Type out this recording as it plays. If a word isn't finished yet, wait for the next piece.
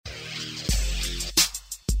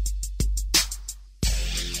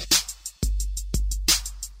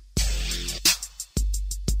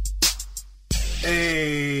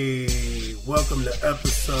Hey, welcome to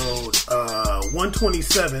episode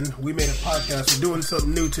 127. We made a podcast. We're doing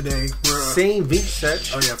something new today. Same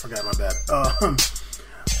research. Oh yeah, I forgot. My bad.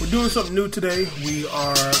 We're doing something new today. We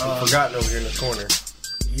are forgotten over here in the corner.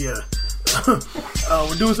 Yeah.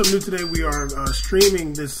 We're doing something new today. We are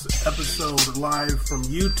streaming this episode live from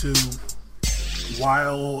YouTube.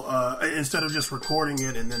 While instead of just recording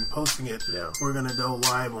it and then posting it, we're gonna go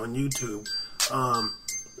live on YouTube.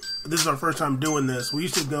 This is our first time doing this. We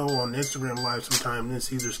used to go on Instagram Live sometime, and then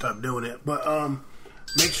Caesar stopped doing it. But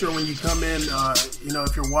make sure when you come in,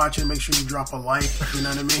 if you're watching, make sure you drop a like. You know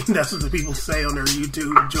what I mean? That's what the people say on their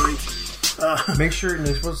YouTube joints. Make sure you're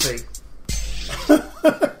supposed to say.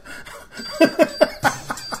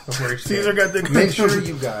 Caesar got the. Make sure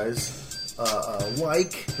you guys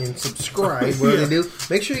like and subscribe. What do they do?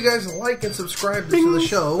 Make sure you guys like and subscribe to the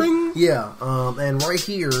show. Bing. Yeah, and right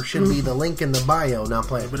here should be the link in the bio. Not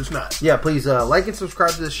playing, but it's not. Yeah, please like and subscribe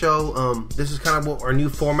to the show. This is kind of what our new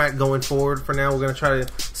format going forward. For now, we're gonna try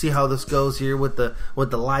to see how this goes here with the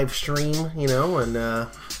live stream. And.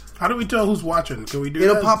 How do we tell who's watching? Can we do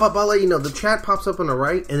It'll that? pop up. I'll let you know. The chat pops up on the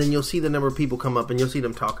right, and then you'll see the number of people come up, and you'll see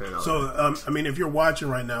them talking. And all so, if you're watching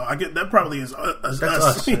right now, I get that probably is That's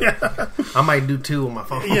us. Yeah. I might do two on my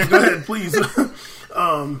phone. Yeah, go ahead, please.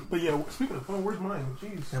 But yeah, speaking of phone, where's mine?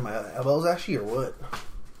 Jeez. Am I elbows ashy or what?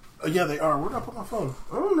 Yeah, they are. Where did I put my phone?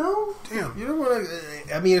 I don't know. Damn. You don't want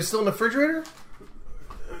to... it's still in the refrigerator?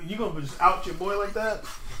 You gonna just out your boy like that?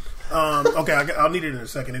 Okay, I'll need it in a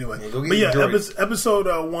second anyway. Yeah, episode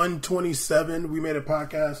 127, we made a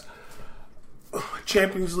podcast.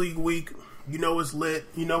 Champions League week. You know it's lit.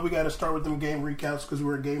 You know we got to start with them game recaps because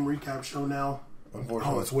we're a game recap show now.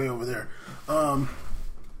 Unfortunately. Oh, it's way over there.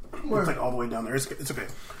 It's like all the way down there. It's okay.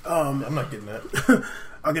 I'm not getting that.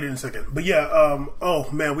 I'll get it in a second. But yeah, oh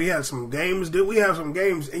man, we had some games, dude. We have some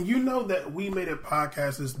games. And you know that We Made It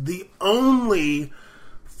podcast is the only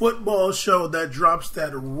football show that drops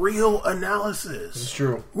that real analysis. It's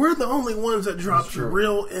true. We're the only ones that drops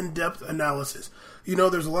real in-depth analysis. You know,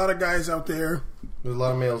 there's a lot of guys out there. There's a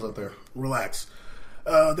lot of males out there. Relax.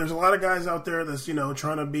 There's a lot of guys out there that's,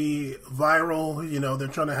 trying to be viral. They're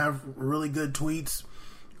trying to have really good tweets.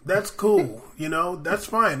 That's cool. That's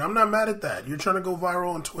fine. I'm not mad at that. You're trying to go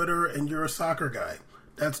viral on Twitter and you're a soccer guy.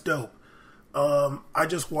 That's dope. I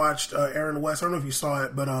just watched Aaron West. I don't know if you saw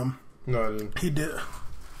it, but no, I didn't. He did.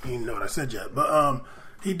 You didn't know what I said yet, but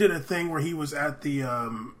he did a thing where he was at the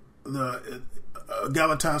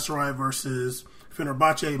Galatasaray versus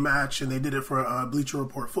Fenerbahce match, and they did it for Bleacher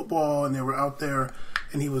Report football, and they were out there,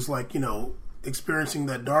 and he was like, experiencing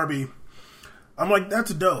that derby. I'm like,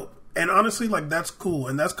 that's dope, and honestly, like that's cool,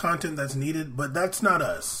 and that's content that's needed, but that's not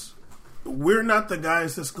us. We're not the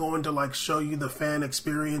guys that's going to like show you the fan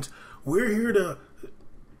experience. We're here to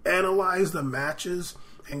analyze the matches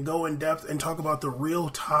and go in depth and talk about the real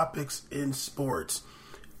topics in sports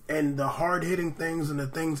and the hard-hitting things and the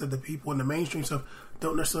things that the people in the mainstream stuff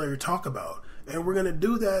don't necessarily talk about. And we're going to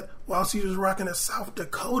do that while Caesar's rocking a South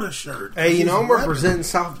Dakota shirt. Hey, I'm representing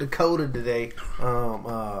South Dakota today.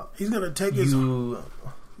 He's going to take his...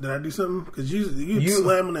 Did I do something? Because you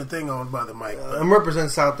slamming that thing on by the mic. I'm representing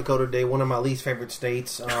South Dakota today, one of my least favorite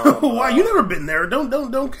states. Why? You never been there.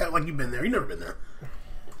 Don't cat like you've been there. You never been there.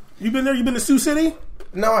 You been there? You been to Sioux City?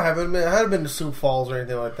 No, I haven't been. I haven't been to Sioux Falls or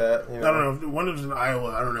anything like that. I don't know. One of them's in Iowa.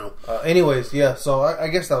 I don't know. Anyways, yeah. So I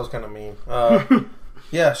guess that was kind of mean.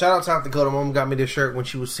 Yeah. Shout out South Dakota. Mom got me this shirt when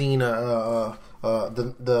she was seeing the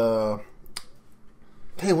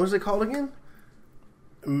hey, what is it called again?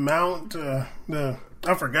 Mount I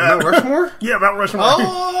forgot. Mount Rushmore? Yeah, Mount Rushmore.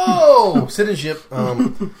 Oh, citizenship.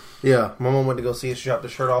 Yeah, my mom went to go see us. She dropped the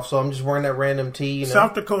shirt off, so I'm just wearing that random tee.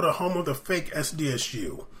 South Dakota, home of the fake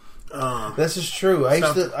SDSU. This is true. I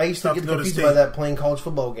used to get confused by that playing college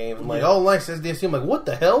football games. I'm like, oh, nice SDSU. I'm like, what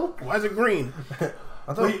the hell? Why is it green?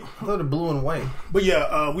 I thought it was blue and white. But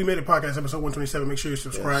yeah, We Made It podcast episode 127. Make sure you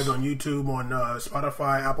subscribe on YouTube, on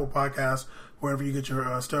Spotify, Apple Podcasts, wherever you get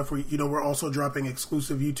your stuff. We're also dropping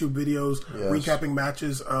exclusive YouTube videos, recapping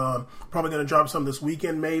matches. Probably going to drop some this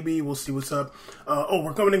weekend, maybe. We'll see what's up.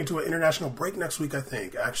 We're coming into an international break next week, I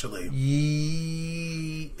think, actually.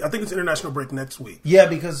 I think it's international break next week. Yeah,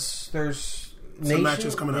 because there's some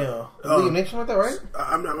matches coming up. League of Nations like that, right?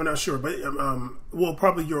 I'm not sure, but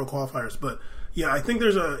probably Euro qualifiers. But yeah, I think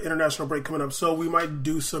there's an international break coming up, so we might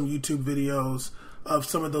do some YouTube videos of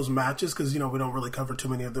some of those matches because we don't really cover too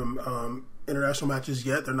many of them international matches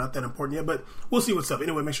yet. They're not that important yet, but we'll see what's up.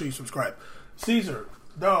 Anyway, make sure you subscribe. Caesar,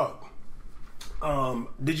 dog,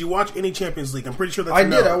 Did you watch any Champions League? I'm pretty sure that's I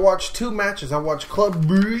did. I watched 2 matches. I watched Club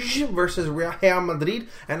Brugge versus Real Madrid,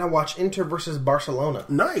 and I watched Inter versus Barcelona.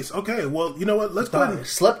 Nice. Okay. Well, you know what? Let's go ahead and...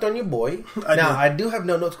 Slept on your boy. I do have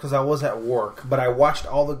no notes because I was at work, but I watched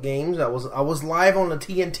all the games. I was live on the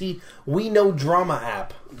TNT We Know Drama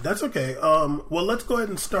app. That's okay. Well, let's go ahead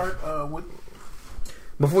and start with...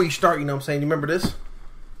 Before you start, you know what I'm saying? You remember this?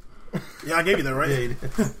 Yeah, I gave you that, right? Yeah, you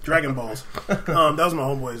did. Dragon Balls. That was my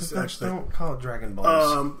homeboys, actually. Don't call it Dragon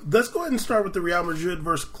Balls. Let's go ahead and start with the Real Madrid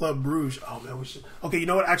versus Club Brugge. Oh, man, we should... Okay, you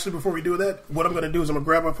know what? Actually, before we do that, what I'm going to do is I'm going to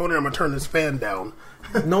grab my phone and I'm going to turn this fan down.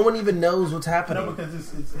 No one even knows what's happening. No, because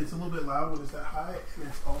it's a little bit loud when it's that high, and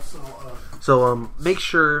it's also... So, make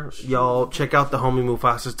sure y'all check out the homie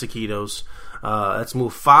Mufasa's Taquitos. That's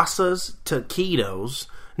Mufasa's Taquitos.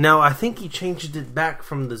 Now, I think he changed it back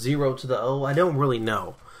from the 0 to the O. I don't really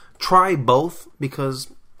know. Try both because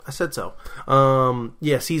I said so.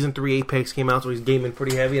 Season 3 Apex came out, so he's gaming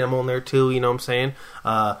pretty heavy, and I'm on there too, you know what I'm saying?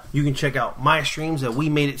 You can check out my streams at We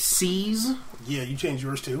Made It C's. Yeah, you changed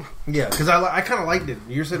yours too. Yeah, because I kind of liked it.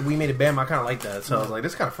 You said We Made It Bam, I kind of like that. So I was like,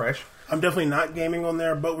 this is kind of fresh. I'm definitely not gaming on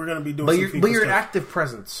there, but we're going to be doing But you're an active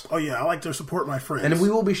presence. Oh, yeah, I like to support my friends. And we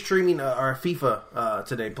will be streaming our FIFA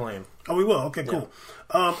today playing. Oh, we will? Okay, cool.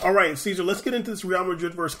 Yeah. All right, Caesar, let's get into this Real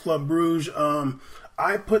Madrid versus Club Brugge.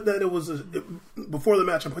 I put that before the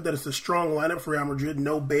match, I put that it's a strong lineup for Real Madrid.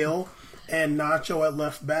 No Bale and Nacho at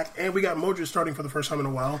left back. And we got Modric starting for the first time in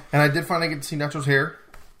a while. And I did finally get to see Nacho's hair.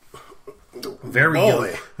 Very young.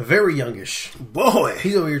 Very youngish. Boy.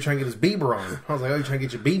 He's over here trying to get his Bieber on. I was like, oh, you're trying to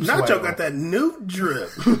get your Bieber swag Nacho on. got that new drip.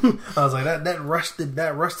 I was like, that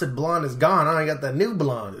rusted blonde is gone. I ain't got that new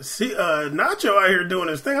blonde. See, Nacho out here doing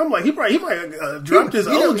his thing. I'm like, he probably dropped his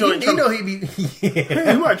old joint. He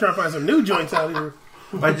might try to find some new joints out here.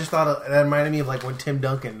 I just thought that reminded me of like when Tim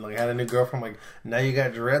Duncan had a new girlfriend. Like, now you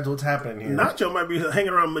got dreads. What's happening here? Nacho might be hanging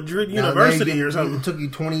around Madrid University or something. It took you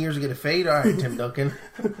 20 years to get a fade. All right, Tim Duncan.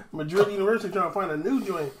 Madrid University trying to find a new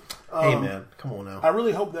joint. Hey man, come on now. I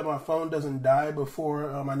really hope that my phone doesn't die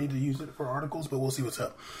before I need to use it for articles, but we'll see what's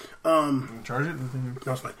up. Charge it?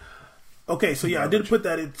 No, it's fine. Okay, so yeah, I did put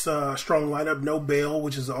that it's a strong lineup. No Bale,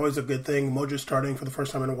 which is always a good thing. Modric starting for the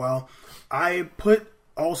first time in a while. I put...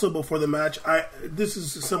 Also, before the match, this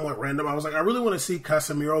is somewhat random. I was like, I really want to see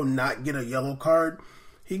Casemiro not get a yellow card.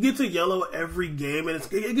 He gets a yellow every game, and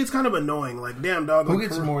it gets kind of annoying. Like, damn, dog. Who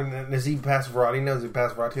gets more? Is he past Verratti now? Is he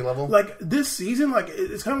past Verratti level? Like, this season, like,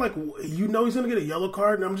 it's kind of like, you know he's going to get a yellow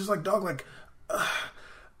card, and I'm just like, dog, like,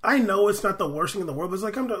 I know it's not the worst thing in the world, but it's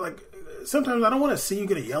like, sometimes I don't want to see you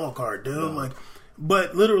get a yellow card, dude. No. Like,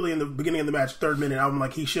 but literally in the beginning of the match, 3rd minute, I'm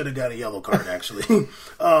like, he should have got a yellow card, actually.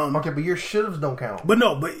 Okay, but your should-haves don't count. But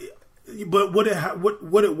no, but what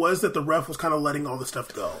it was that the ref was kind of letting all the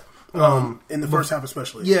stuff go in the first half,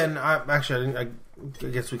 especially. Yeah, and I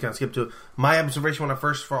guess we kind of skipped to it. My observation when I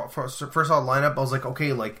first saw the lineup, I was like,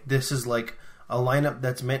 okay, like this is like a lineup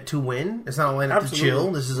that's meant to win. It's not a lineup to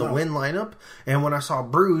chill. This is a win lineup. And when I saw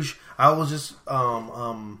Bruges, I was just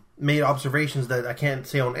made observations that I can't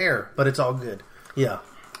say on air, but it's all good. Yeah.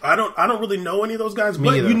 I don't really know any of those guys,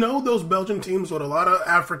 but you know those Belgian teams with a lot of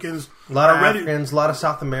Africans. A lot of Africans, a lot of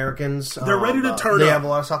South Americans. They're ready to turn up. They have a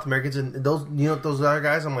lot of South Americans, and those, you know, those other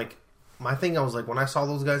guys, I'm like, my thing, I was like, when I saw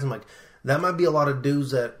those guys, I'm like, that might be a lot of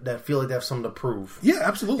dudes that feel like they have something to prove. Yeah,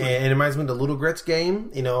 absolutely. And it reminds me of the Little Grits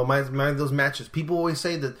game. You know, it reminds me of those matches. People always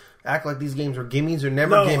say that act like these games are gimmies. They're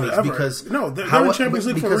never gimmies because they're in Champions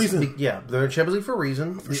League for a reason. Yeah, they're in Champions League for a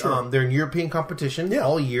reason. For sure. They're in European competition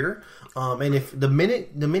all year. And if the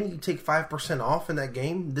minute you take 5% off in that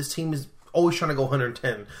game, this team is always trying to go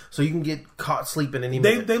 110. So you can get caught sleeping any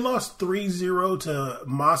minute. They lost 3-0 to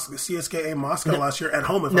CSKA Moscow last year at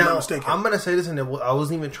home, if I'm not mistaken. I'm going to say this, and I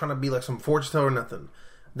wasn't even trying to be like some fortune teller or nothing.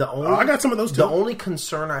 I got some of those too. The only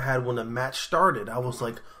concern I had when the match started, I was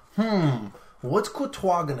like, what's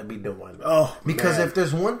Courtois going to be doing? Oh, because man. if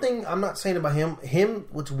there's one thing I'm not saying about him,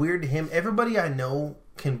 what's weird to him, everybody I know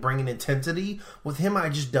can bring an intensity. With him, I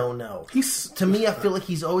just don't know. To me, I feel like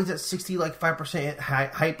he's always at 5%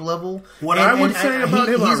 hype level. What I would say about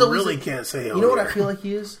him, I really can't say. You know what I feel like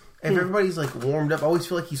he is? If everybody's like warmed up, I always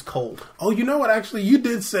feel like he's cold. Oh, you know what? Actually, you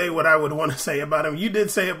did say what I would want to say about him. You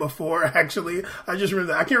did say it before, actually. I just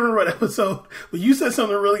remember that. I can't remember what episode, but you said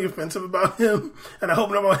something really offensive about him, and I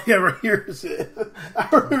hope nobody ever hears it. I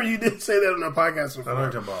remember you did say that on a podcast before. I know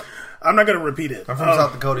what you're talking about. I'm not going to repeat it. I'm from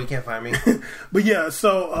South Dakota. You can't find me. But yeah,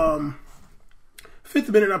 so 5th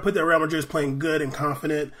minute, I put that Real Madrid is playing good and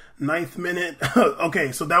confident. 9th minute,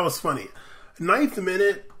 okay, so that was funny. 9th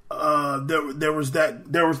minute, there was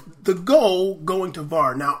the goal going to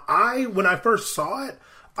VAR. Now, when I first saw it,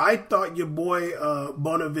 I thought your boy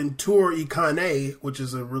Bonaventure Ikane, which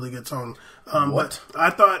is a really good song, but I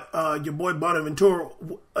thought your boy Bonaventure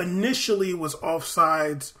initially was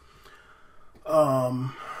offsides.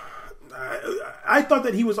 I thought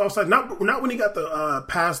that he was offside, not when he got the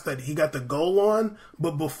pass that he got the goal on,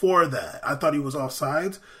 but before that, I thought he was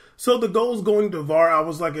offsides. So the goal's going to VAR. I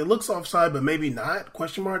was like, it looks offside, but maybe not,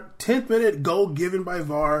 question mark. 10th minute goal given by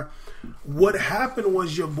VAR. What happened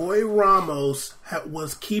was your boy Ramos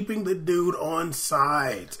was keeping the dude on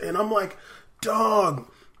sides. And I'm like, dog.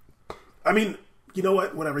 I mean, you know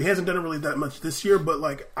what? Whatever. He hasn't done it really that much this year, but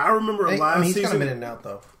like, I remember last he's season. He's kind of been in and out,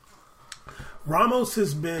 though. Ramos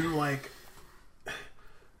has been like,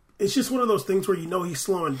 it's just one of those things where you know he's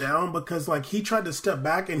slowing down because like he tried to step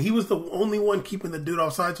back and he was the only one keeping the dude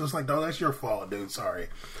offside. So it's like, dog, that's your fault, dude. Sorry.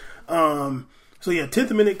 So yeah,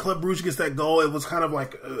 10th minute, Club Brugge gets that goal. It was kind of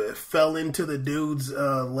like it fell into the dude's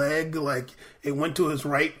leg, like it went to his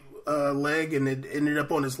right leg and it ended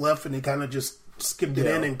up on his left, and he kind of just skipped it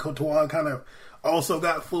in. And Courtois kind of also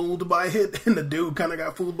got fooled by it, and the dude kind of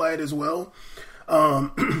got fooled by it as well.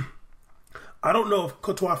 I don't know if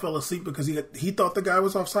Courtois fell asleep because he thought the guy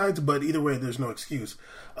was offsides, but either way, there's no excuse.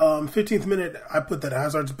 15th minute, I put that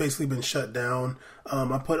Hazard's basically been shut down.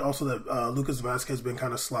 I put also that Lucas Vasquez has been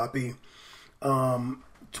kind of sloppy.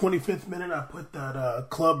 25th minute, I put that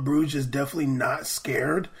Club Brugge is definitely not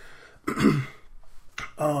scared. What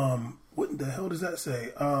the hell does that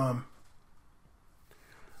say? I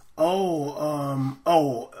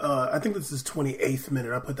think this is 28th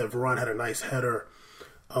minute. I put that Varane had a nice header.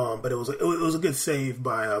 But it was a good save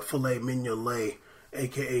by Filet Mignolet,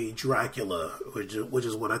 a.k.a. Dracula, which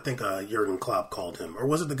is what I think Jurgen Klopp called him. Or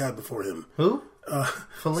was it the guy before him? Who?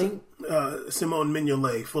 Filet? Simone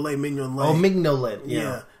Mignolet. Filet Mignolet. Oh, Mignolet.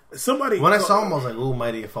 Yeah. Somebody when I saw him, I was like, "Ooh,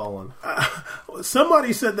 mighty have fallen."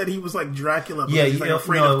 Somebody said that he was like Dracula, because he's like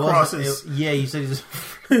afraid of crosses. You said he's.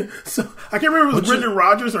 So I can't remember if it was Brendan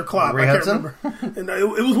Rodgers or Klopp. I can't remember. And it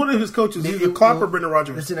was one of his coaches, either Klopp or Brendan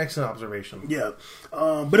Rodgers. It's an excellent observation. Yeah,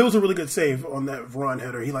 but it was a really good save on that Varane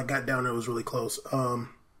header. He like got down there, it was really close.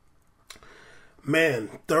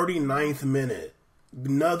 39th minute,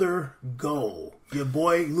 another goal. Your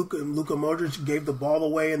boy Luka Modric gave the ball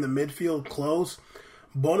away in the midfield close.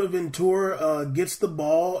 Bonaventure gets the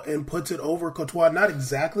ball and puts it over Courtois. Not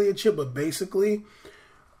exactly a chip, but basically.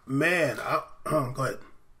 Man, go ahead.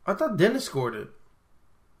 I thought Dennis scored it.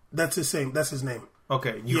 That's his name.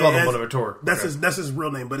 Okay, you call him Bonaventure. That's his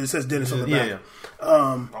real name, but it says Dennis on the back.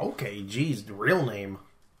 Yeah. Okay, geez, the real name.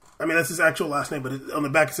 I mean, that's his actual last name, but on the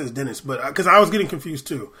back it says Dennis. But because I was getting confused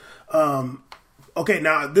too. Okay,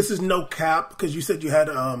 now this is no cap because you said you had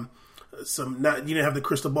you didn't have the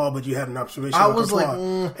crystal ball, but you had an observation. I was like,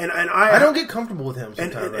 and I don't get comfortable with him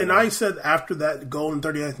sometimes. And I said after that goal in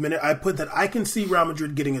 39th minute, I put that I can see Real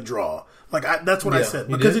Madrid getting a draw. Like that's what I said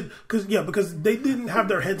because they didn't have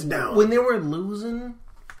their heads down when they were losing.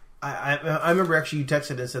 I remember actually you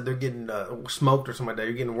texted and said they're getting smoked or something like that.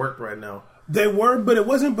 You're getting worked right now. They were, but it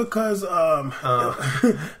wasn't because.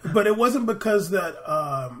 But it wasn't because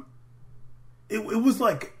that. It was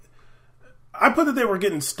like. I put that they were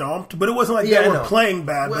getting stomped, but it wasn't like they were playing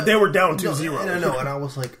bad, but they were down 2-0. I know, and I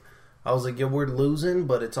was like, yeah, we're losing,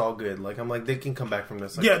 but it's all good. Like, I'm like, they can come back from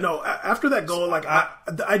this. Like, after that goal, like,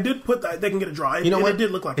 I did put that they can get a draw. You know what? It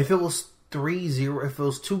did look like if it was 3-0, if it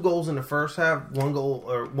was 2 goals in the first half, one goal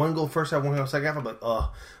first half, 1 goal second half, I'm like,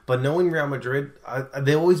 ugh. But knowing Real Madrid,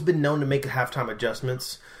 they've always been known to make halftime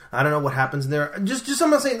adjustments. I don't know what happens there. Just I'm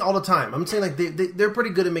not saying all the time. I'm saying like they're pretty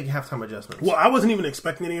good at making halftime adjustments. Well, I wasn't even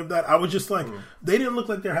expecting any of that. I was just like they didn't look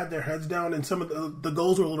like they had their heads down, and some of the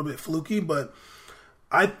goals were a little bit fluky. But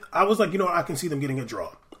I was like, I can see them getting a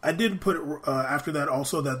draw. I did put it after that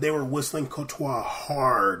also that they were whistling Courtois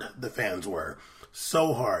hard. The fans were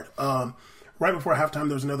so hard. Right before halftime,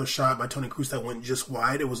 there was another shot by Toni Kroos that went just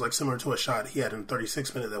wide. It was like similar to a shot he had in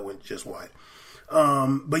 36 minutes that went just wide.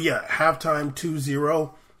 But yeah, halftime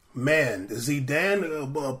 2-0. Man,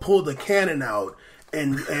 Zidane pulled the cannon out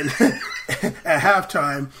and at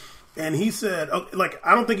halftime, and he said,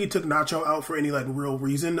 I don't think he took Nacho out for any like real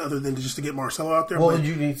reason other than just to get Marcelo out there. Well, did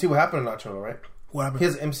you see what happened to Nacho, right? What happened?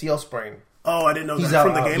 His MCL sprain. Oh, I didn't know he's that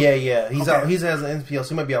out, from the game. Yeah, he's out. He has an MCL, so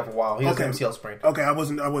he might be out for a while. He has an MCL sprain. Okay, I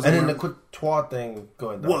wasn't. And then the Courtois thing. Go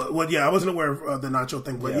ahead. Well, yeah, I wasn't aware of the Nacho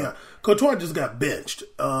thing, but yeah, Courtois just got benched.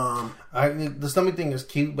 The stomach thing is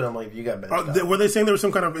cute, but I'm like, you got benched. Were they saying there was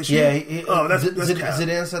some kind of issue? Yeah. That's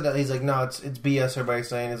Zidane said that he's like, no, it's BS. Everybody's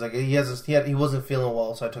saying it's like he wasn't feeling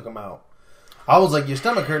well, so I took him out. I was like, your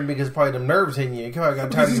stomach hurting because probably the nerves hitting you. You probably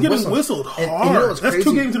got tired of he's getting whistled hard. And that's crazy?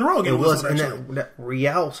 2 games in a row. It was, and that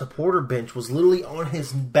Real supporter bench was literally on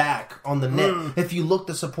his back on the net. If you look,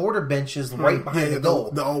 the supporter bench is right behind the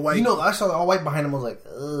goal. The all white. You know, I saw the all white behind him. I was like,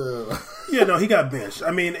 ugh. Yeah, no, he got benched.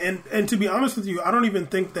 I mean, and to be honest with you, I don't even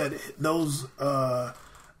think that those.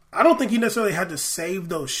 I don't think he necessarily had to save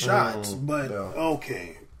those shots, but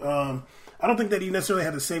okay. I don't think that he necessarily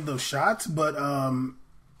had to save those shots, but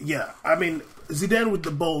yeah, I mean, Zidane with the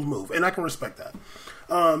bold move, and I can respect that.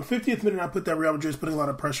 50th minute, I put that Real Madrid is putting a lot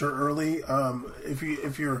of pressure early.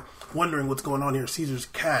 If you're wondering what's going on here, Caesar's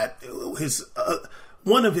cat,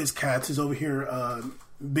 one of his cats is over here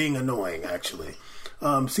being annoying, actually.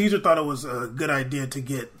 Caesar thought it was a good idea to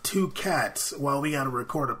get 2 cats while we got to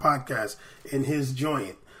record a podcast in his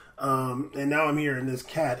joint. And now I'm here, and this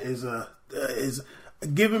cat is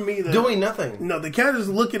giving me the... Doing nothing. No, the cat is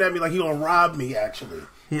looking at me like he's going to rob me, actually.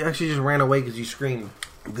 He actually just ran away because you screamed.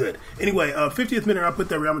 Good. Anyway, 50th minute, I put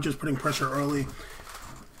that Real Madrid's putting pressure early.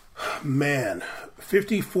 Man,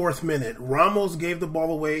 54th minute, Ramos gave the ball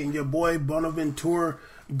away, and your boy Bonaventura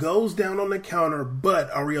goes down on the counter, but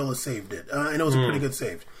Areola saved it. And it was a pretty good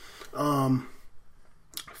save.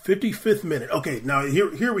 55th minute. Okay, now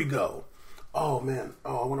here we go. Oh, man.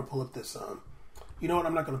 Oh, I want to pull up this... You know what?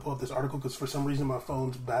 I'm not going to pull up this article because for some reason my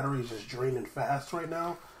phone's battery is just draining fast right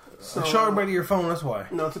now. So, show everybody your phone, that's why.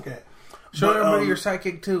 No, it's okay. Show everybody your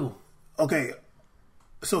sidekick, too. Okay.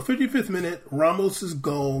 So, 55th minute, Ramos'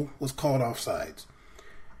 goal was called offsides.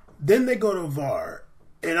 Then they go to VAR.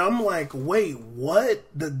 And I'm like, wait, what?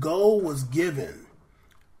 The goal was given.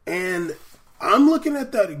 And I'm looking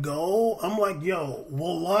at that goal. I'm like, yo,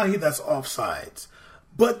 wallahi, that's offsides.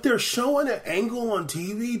 But they're showing an angle on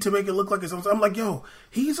TV to make it look like it's offside. I'm like, yo,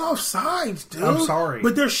 he's offsides, dude. I'm sorry.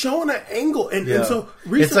 But they're showing an angle. And so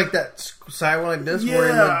recently, it's like that side one like this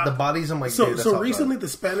where like the bodies, I'm like, so, dude, that's so recently the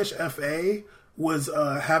Spanish FA was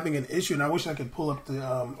having an issue, and I wish I could pull up the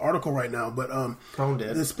article right now, but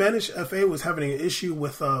the Spanish FA was having an issue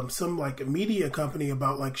with some like media company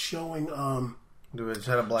about like showing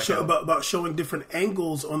about showing different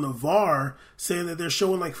angles on the VAR, saying that they're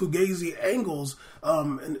showing like Fugazi angles,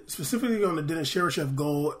 and specifically on the Denis Cheryshev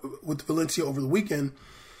goal with Valencia over the weekend.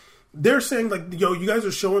 They're saying like, yo, you guys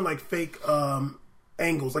are showing like fake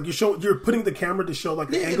angles, like you're putting the camera to show like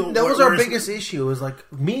the angle. That was our biggest issue. Is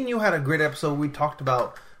like me and you had a great episode. We talked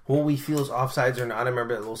about what we feel is offsides or not. I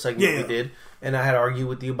remember that little segment we did, and I had to argue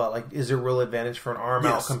with you about like, is there real advantage for an arm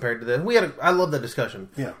out compared to this? I love that discussion.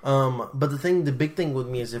 Yeah. But the big thing with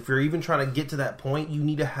me is if you're even trying to get to that point, you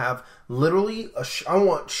need to have literally I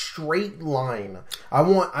want straight line. I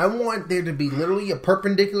want there to be literally a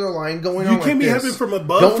perpendicular line going on. You can't be having from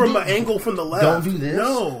above, from an angle from the left. Don't do this.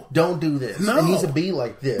 No. Don't do this. No. It needs to be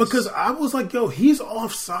like this. Because I was like, yo, he's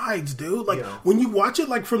offsides, dude. Like when you watch it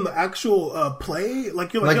like from the actual play,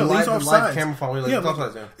 like you're like, yo, he's offsides. Live camera following, like,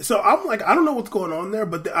 offsides, yeah. So I'm like, I don't know what's going on there,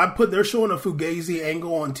 but they're showing a Fugazi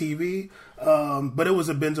angle on TV, but it was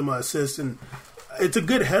a Benzema assist, and it's a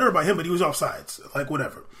good header by him, but he was offsides, like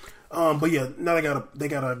whatever. But yeah, now they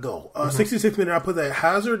gotta go. 66th minute, I put that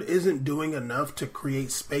Hazard isn't doing enough to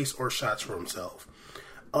create space or shots for himself.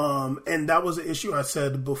 And that was an issue I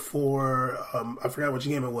said before. I forgot which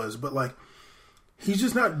game it was, but like he's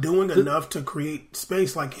just not doing enough to create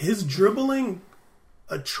space. Like his dribbling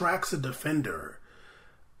attracts a defender.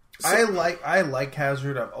 So, I like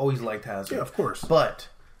Hazard. I've always liked Hazard. Yeah, of course. But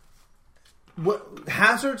what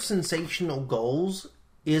Hazard's sensational goals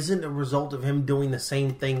isn't a result of him doing the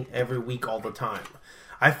same thing every week all the time.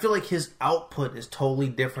 I feel like his output is totally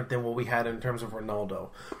different than what we had in terms of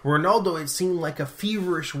Ronaldo. Ronaldo, it seemed like a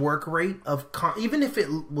feverish work rate of even if it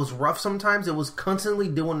was rough sometimes, it was constantly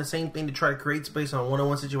doing the same thing to try to create space on a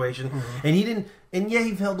one-on-one situation. And he didn't. And yeah,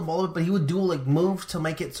 he held the ball up, but he would do like moves to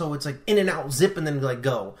make it so it's like in and out, zip, and then like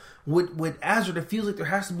go. With Hazard, it feels like there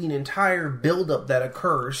has to be an entire build-up that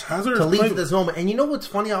occurs to lead to this moment. And you know what's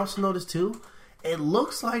funny? I also noticed too. It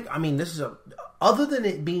looks like, I mean, this is other than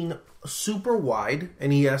it being super wide,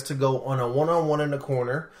 and he has to go on a one-on-one in the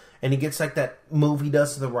corner, and he gets like that move he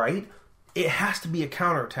does to the right, it has to be a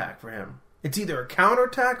counterattack for him. It's either a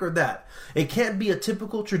counterattack or that. It can't be a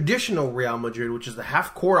typical traditional Real Madrid, which is the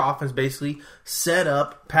half-court offense, basically set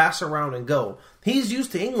up, pass around, and go. He's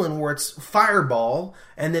used to England where it's fireball,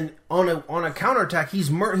 and then on a counterattack, he's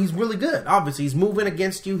really good. Obviously, he's moving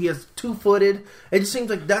against you. He has two-footed. It just seems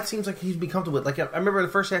like he's be comfortable with. Like I remember the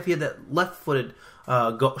first half, he had that left-footed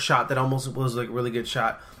shot that almost was like a really good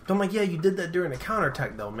shot. But I'm like, yeah, you did that during a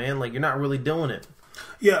counterattack, though, man. Like you're not really doing it.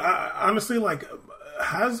 Yeah, honestly, like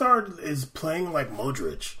Hazard is playing like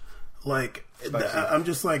Modric. Like, Spicy. I'm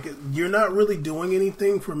just like, you're not really doing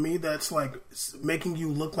anything for me that's like making you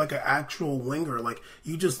look like an actual winger. Like,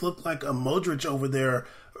 you just look like a Modric over there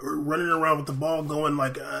running around with the ball going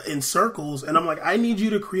like in circles. And I'm like, I need you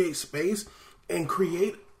to create space and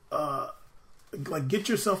create, like, get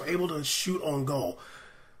yourself able to shoot on goal.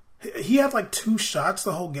 He had like 2 shots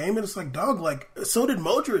the whole game, and it's like, dog, like, so did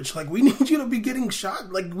Modric. Like, we need you to be getting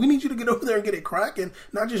shot. Like, we need you to get over there and get it cracking,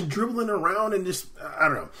 not just dribbling around and just, I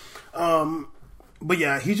don't know. But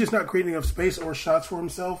yeah, he's just not creating enough space or shots for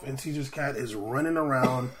himself, and Caesar's Cat is running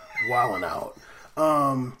around, wilding out.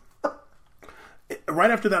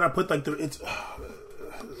 Right after that, I put like Jesus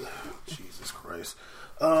Christ.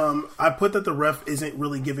 I put that the ref isn't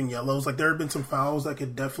really giving yellows. Like, there have been some fouls that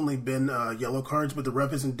could definitely been yellow cards, but the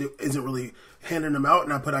ref isn't really handing them out,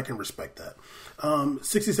 and I can respect that.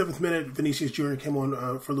 67th minute, Vinicius Jr. came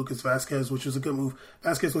on for Lucas Vasquez, which was a good move.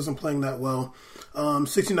 Vasquez wasn't playing that well.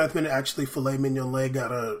 69th minute, actually, Filet Mignolet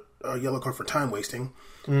got a yellow card for time wasting.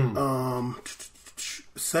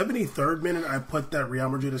 73rd minute, I put that Real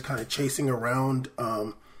Madrid is kind of chasing around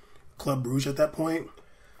Club Brugge at that point.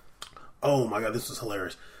 Oh my God, this was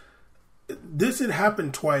hilarious. This had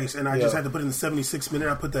happened twice, and I just had to put in the 76th minute.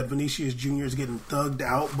 I put that Vinicius Jr. is getting thugged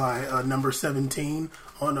out by number 17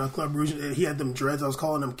 on Club Brugge. He had them dreads. I was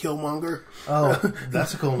calling him Killmonger. Oh,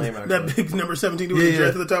 that's a cool name, actually. That big number 17 with the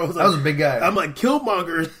dreads at the top. That was a big guy. I'm like,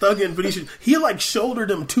 Killmonger is thugging Vinicius. He like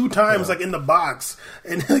shouldered him 2 times, like in the box,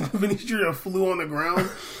 and like Vinicius Jr. flew on the ground.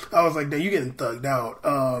 I was like, "Damn, you getting thugged out."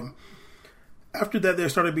 After that, there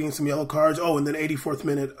started being some yellow cards. Oh, and then 84th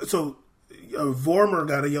minute. So Vormer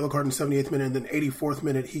got a yellow card in the 78th minute, and then 84th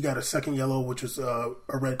minute, he got a second yellow, which was a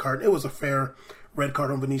red card. It was a fair red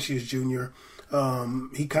card on Vinicius Jr.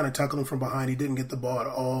 He kind of tackled him from behind. He didn't get the ball at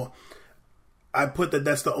all. I put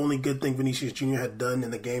that's the only good thing Vinicius Jr. had done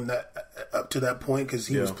in the game that up to that point, because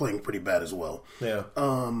he was playing pretty bad as well. Yeah.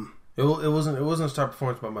 It wasn't a star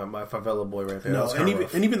performance by my favela boy right there. No,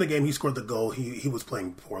 and even the game he scored the goal, he was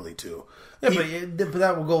playing poorly too. Yeah, but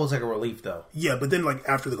that goal was like a relief though. Yeah, but then like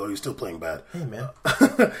after the goal, he was still playing bad. Hey man.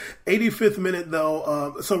 85th minute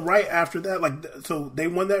though. So right after that, so they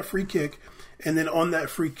won that free kick, and then on that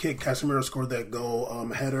free kick, Casemiro scored that goal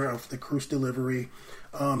header of the Cruz delivery.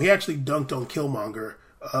 He actually dunked on Killmonger.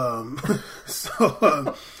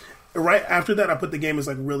 Right after that, I put the game as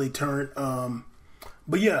like really turned.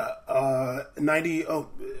 But yeah, 90. Oh,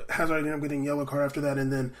 Hazard ended up getting yellow card after that,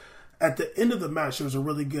 and then at the end of the match, there was a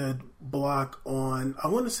really good block on. I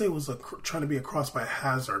want to say it was trying to be a cross by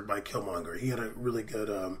Hazard by Killmonger. He had a really good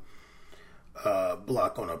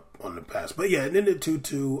block on the pass. But yeah, it ended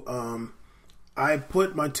 2-2. I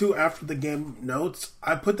put my 2 after the game notes.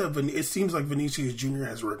 I put that it seems like Vinicius Jr.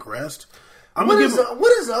 has regressed. What is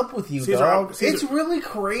up with you, dog? It's really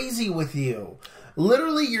crazy with you.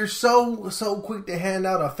 Literally, you're so quick to hand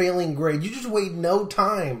out a failing grade. You just wait no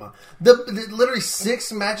time. Literally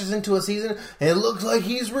 6 matches into a season, and it looks like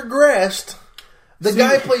he's regressed. The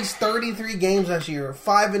guy plays 33 games last year,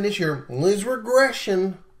 5 in this year. His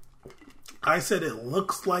regression. I said it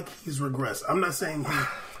looks like he's regressed. I'm not saying he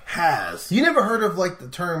has. You never heard of like the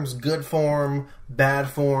terms good form, bad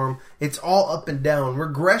form? It's all up and down.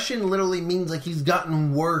 Regression literally means like he's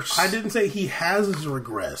gotten worse. I didn't say he has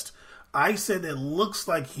regressed. I said it looks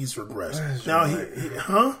like he's regressed. Now,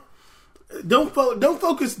 huh? Don't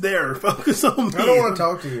focus there. Focus on me. I don't want to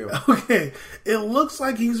talk to you. Okay. It looks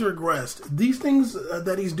like he's regressed. These things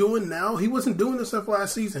that he's doing now, he wasn't doing this stuff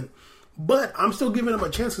last season. But I'm still giving him a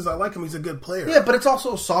chance because I like him. He's a good player. Yeah, but it's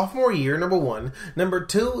also sophomore year, number 1. Number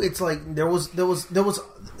 2, it's like there was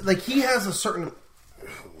like he has a certain.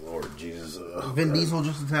 Lord Jesus. Vin Diesel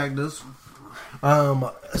just attacked us.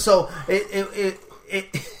 So it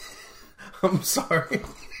I'm sorry.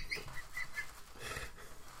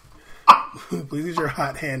 Please get your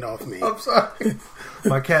hot hand off me. I'm sorry.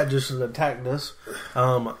 My cat just attacked us.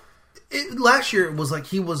 Last year it was like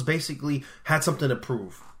he was basically had something to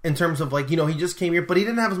prove in terms of like, he just came here, but he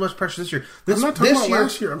didn't have as much pressure this year. I'm not talking about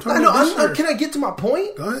last year. I'm talking about this year. Can I get to my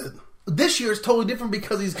point? Go ahead. This year is totally different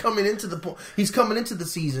because he's coming into the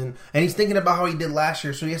season and he's thinking about how he did last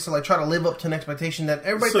year, so he has to like try to live up to an expectation that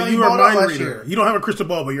everybody thought he bought out last year. You don't have a crystal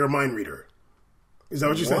ball, but you're a mind reader. Is that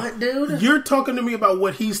what you're saying? What, dude? You're talking to me about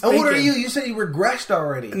what he's thinking. And what are you? You said he regressed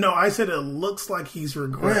already. No, I said it looks like he's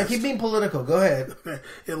regressed. Yeah, keep being political. Go ahead. Okay.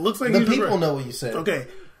 It looks like the people know what you said. Okay.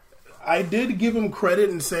 I did give him credit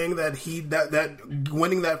in saying that that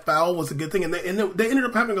winning that foul was a good thing, and they ended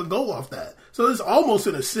up having a goal off that. So it's almost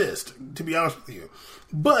an assist, to be honest with you.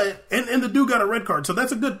 But and the dude got a red card, so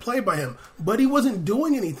that's a good play by him. But he wasn't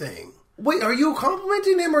doing anything. Wait, are you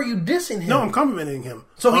complimenting him or are you dissing him? No, I'm complimenting him.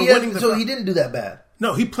 So he didn't do that bad.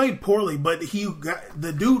 No, he played poorly, but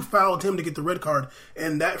the dude fouled him to get the red card,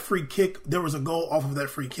 and that free kick, there was a goal off of that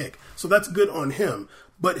free kick. So that's good on him.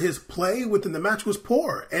 But his play within the match was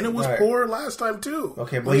poor, and it was poor last time too.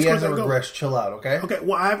 Okay, but he hasn't regressed. Chill out, okay? Okay,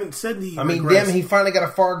 well, I haven't said he regressed. Damn it, he finally got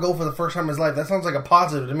a far goal for the first time in his life. That sounds like a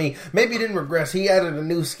positive to me. Maybe he didn't regress. He added a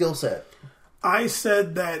new skill set. I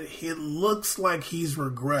said that it looks like he's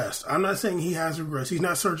regressed. I'm not saying he has regressed. He's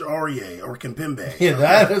not Serge Aurier or Kimpembe. Yeah,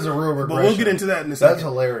 that is a real regression. But we'll get into that in a second. That's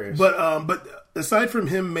hilarious. But aside from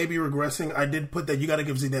him maybe regressing, I did put that you got to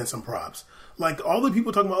give Zidane some props. Like, all the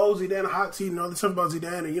people talking about, Zidane, hot seat, and all this stuff about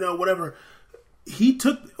Zidane, and, whatever. He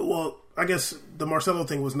took, I guess the Marcelo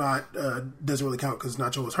thing was not, doesn't really count because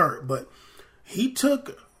Nacho was hurt, but he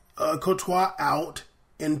took Courtois out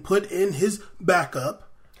and put in his backup.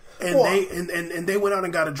 And they went out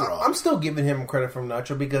and got a draw. I'm still giving him credit from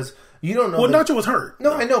Nacho because you don't know. Well, Nacho was hurt.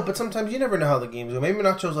 No, I know, but sometimes you never know how the games go. Maybe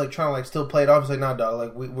Nacho's trying to still play it off. He's like, nah, dog.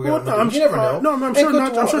 Like we're gonna. You never know. No, I'm sure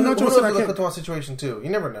Nacho was in the Courtois situation too.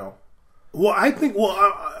 You never know. Well, I think. Well,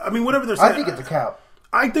 I mean, whatever they're saying. I think it's a cap.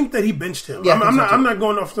 I think that he benched him. Yeah, I'm not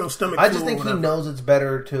going off no stomach. I just think he knows it's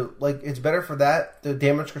better to it's better for that the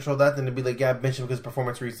damage control that than to be like, yeah, bench him because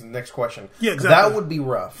performance reasons. Next question. Yeah, exactly. That would be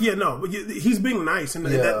rough. Yeah, no, he's being nice and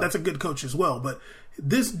that's a good coach as well. But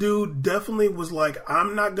this dude definitely was like,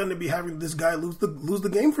 I'm not going to be having this guy lose the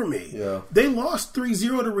game for me. Yeah, they lost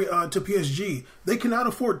 3-0 to PSG. They cannot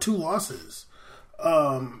afford 2 losses.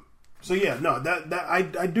 So yeah, no, that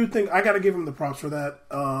I do think I got to give him the props for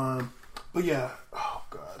that. But yeah, oh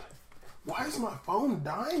god, why is my phone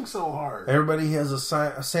dying so hard? Everybody has a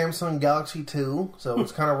Samsung Galaxy 2, so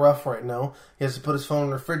it's kind of rough right now. He has to put his phone in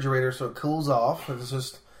the refrigerator so it cools off.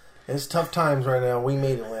 It's tough times right now. We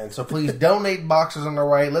made it, land. So please donate boxes on the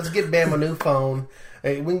right. Let's get Bam a new phone.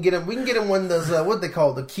 Hey, we can get him one of those what they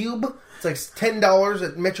call the Cube. It's like $10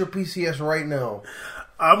 at Metro PCS right now.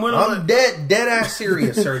 I'm dead ass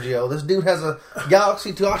serious, Sergio. This dude has a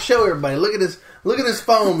Galaxy 2. I'll show everybody. Look at his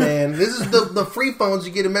phone, man. This is the free phones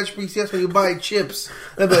you get at Metro PCS when you buy chips.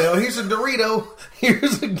 They'll be like, here's a Dorito.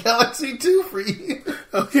 Here's a Galaxy 2 for you.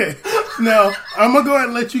 Okay. Now, I'm going to go ahead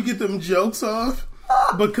and let you get them jokes off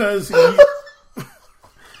because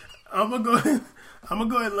I'm going to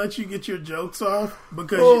go ahead and let you get your jokes off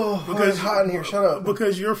because it's hot in here. Shut up.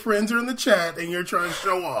 Because your friends are in the chat and you're trying to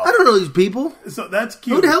show off. I don't know these people. So that's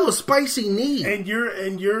cute. Who the hell is Spicy Knee? And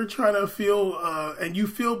you're trying to feel and you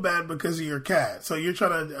feel bad because of your cat. So you're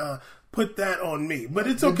trying to put that on me. But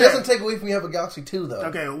it's okay. It doesn't take away from you have a Galaxy 2 though.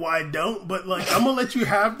 Okay, well I don't, but I'm gonna let you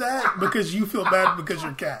have that because you feel bad because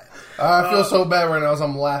your cat. I feel so bad right now as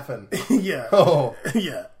I'm laughing. Yeah. Oh.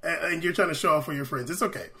 Yeah. And you're trying to show off for your friends. It's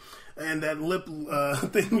okay. And that lip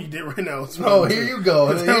thing you did right now. Here you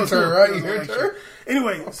go. Your turn, right? Your turn.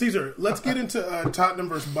 Anyway, Caesar, let's get into Tottenham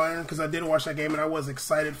versus Bayern because I did watch that game and I was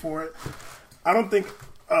excited for it. I don't think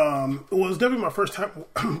it was definitely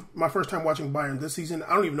my first time watching Bayern this season.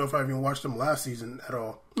 I don't even know if I even watched them last season at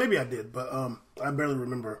all. Maybe I did, but I barely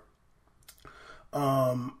remember.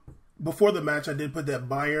 Before the match, I did put that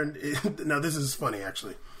Bayern. Now this is funny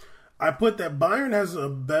actually. I put that Bayern has a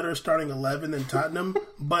better starting 11 than Tottenham,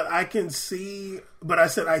 but I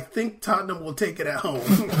said I think Tottenham will take it at home.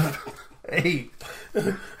 Hey,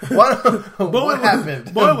 what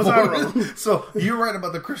happened? Boy, was I wrong. So you're right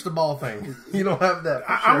about the crystal ball thing. You don't have that.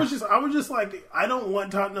 I was just like, I don't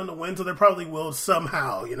want Tottenham to win, so they probably will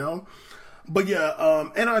somehow, But yeah,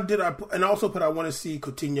 and I also put I want to see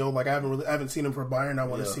Coutinho. Like I haven't seen him for Bayern. I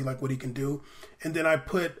want to see like what he can do. And then I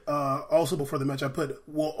put also before the match I put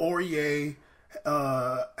will Aurier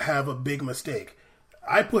have a big mistake?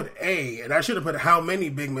 I put A, and I should have put how many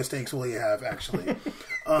big mistakes will he have actually.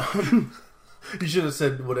 You should have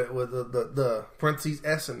said with the parentheses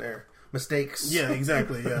S in there. Mistakes. Yeah,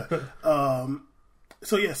 exactly. Yeah.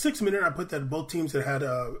 So yeah, 6 minutes. I put that both teams that had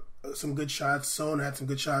some good shots. Son had some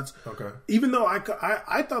good shots. Okay. Even though I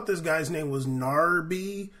thought this guy's name was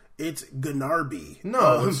Gnarby, it's Gnarby.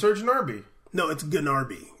 No, it's Serge Gnarby. No, it's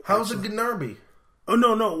Gnarby. How's it Gnarby? Oh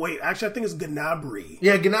no! Wait, actually, I think it's Gnabry.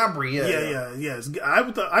 Yeah, Gnabry. Yeah. I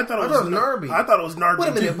thought it was Gnarby. I thought it was Gnarby. Wait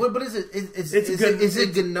a minute. What is it? Is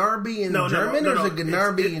it Gnarby in German or is it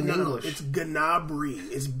Gnarby in English? It's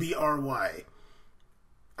Gnabry. It's Bry.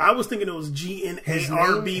 I was thinking it was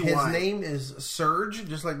Gnarby. His name is Serge,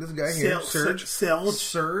 just like this guy here.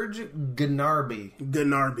 Serge Gnarby.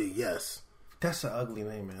 Gnarby, yes. That's an ugly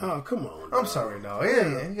name, man. Oh, come on. I'm sorry, no.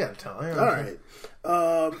 Yeah, you gotta tell him. All right.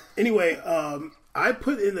 Anyway, I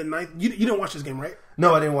put in the ninth. You didn't watch this game, right?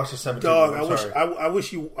 No, I didn't watch the 17th. Dog, I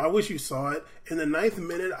wish you saw it. In the 9th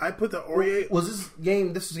minute, I put the Aurier. Was this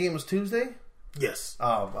game? This game was Tuesday. Yes.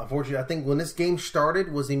 Unfortunately, I think when this game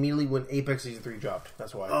started was immediately when Apex Season 3 dropped.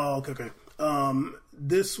 That's why. Oh, okay.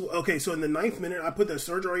 So in the 9th minute, I put that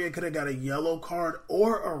Serge Aurier could have got a yellow card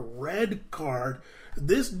or a red card.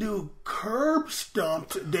 This dude curb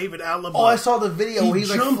stomped David Alaba. Oh, I saw the video where he's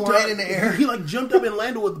like flying in the air. He like jumped up and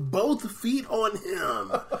landed with both feet on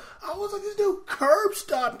him. I was like, this dude curb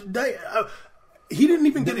stomped. He didn't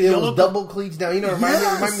even get a yellow card. Double cleats down. You know, remind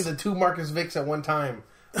me of the two Marcus Vicks at one time.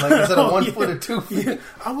 Like instead of 1 foot or 2 feet. Yeah.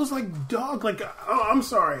 I was like, dog. Like, oh, I'm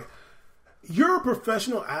sorry. You're a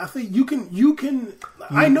professional athlete. You can.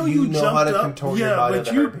 I know you know jumped how to up. control your body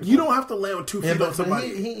but you don't have to land on 2 feet on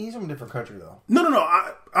somebody. He's from a different country, though. No.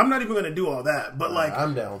 I'm not even going to do all that. But like,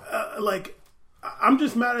 I'm down. I'm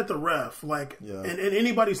just mad at the ref. Like, and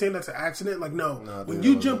anybody saying that's an accident, like, no. When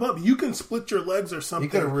you jump up, you can split your legs or something.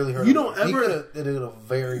 He could have really hurt. You don't ever. It did a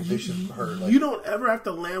very vicious hurt. Like, you don't ever have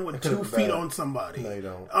to land with 2 feet on somebody. No, you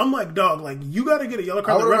don't. I'm like, dog. Like, you got to get a yellow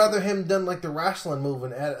card. I would have rather him done like the wrestling move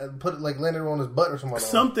and put it like landed on his butt or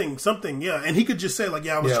something. Something. Yeah, and he could just say like,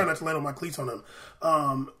 I was trying not to land on my cleats on him.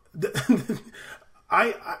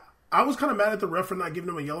 I was kind of mad at the ref for not giving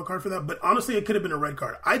him a yellow card for that, but honestly, it could have been a red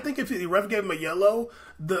card. I think if the ref gave him a yellow,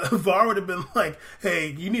 the VAR would have been like,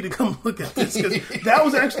 hey, you need to come look at this, because that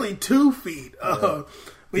was actually 2 feet. A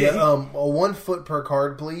 1 foot per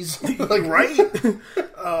card, please. Like, right?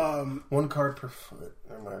 1 card per foot.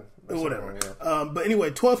 Never mind. Whatever. But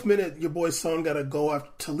anyway, 12th minute, your boy Son got a goal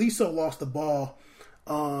after Tolisso lost the ball.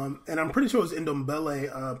 And I'm pretty sure it was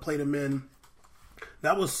Ndombele played him in.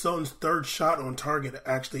 That was Son's third shot on target,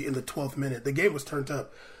 actually, in the 12th minute. The game was turned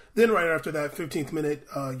up. Then right after that, 15th minute,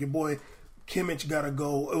 your boy Kimmich got a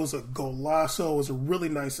goal. It was a golazo. It was a really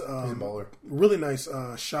nice,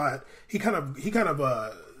 shot. He kind of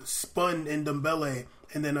spun Ndombele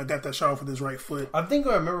and then got that shot off with his right foot. I think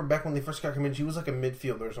I remember back when they first got Kimmich, he was like a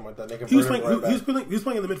midfielder or something like that. He was playing in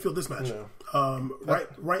the midfield this match.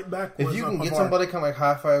 Right back. If you can get somebody kind of like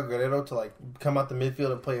Rafael Guerrero to like come out the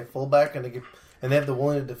midfield and play a fullback, and they have the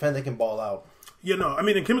willing to defend, they can ball out. And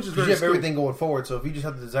Kimmich is very. You have everything going forward, so if you just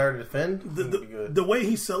have the desire to defend, it'll be good. The way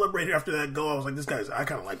he celebrated after that goal, I was like, this guy's. I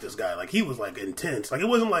kind of like this guy. Like, he was like intense. Like, it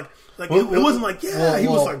wasn't like he was like,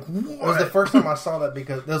 what? It was the first time I saw that,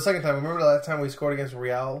 because the second time. Remember that time we scored against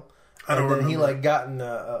Real? I don't remember. He like got in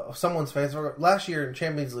someone's face last year in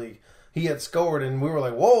Champions League. He had scored, and we were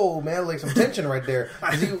like, "Whoa, man!" Like some tension right there.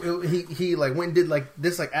 He like went and did like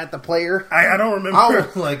this like at the player. I don't remember. I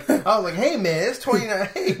was like, "Hey man, it's 29.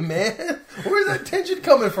 Hey man, where's that tension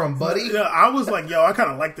coming from, buddy?" Yeah, I was like, "Yo, I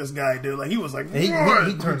kind of like this guy, dude." Like, he was like, he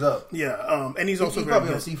turns up. Yeah, and he's also he's very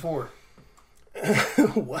probably good. on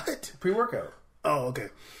C4. What? Pre-workout. Oh, okay.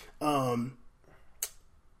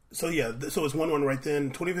 So it's 1-1 right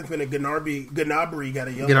then. 25th minute, Gnabry got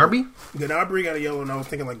a yellow. Gnabry got a yellow, and I was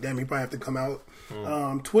thinking like, damn, he probably have to come out.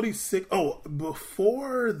 26. Oh,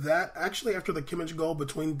 before that, actually, after the Kimmich goal,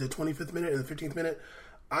 between the 25th minute and the 15th minute,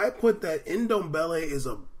 I put that Ndombele is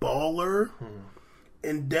a baller.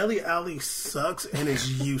 And Dele Alli sucks and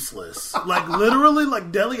is useless. Like, literally,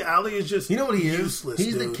 like, Dele Alli is just what he useless, is?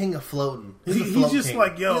 He's dude. the king of floating. He's just king.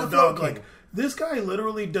 Like, yo, dog, like, this guy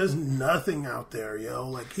literally does nothing out there, yo.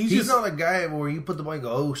 Like, he's just not a guy where you put the ball and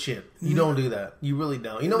go, oh shit. You don't do that. You really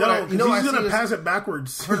don't. He's gonna pass it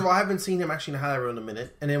backwards. First of all, I haven't seen him actually in a highlight reel in a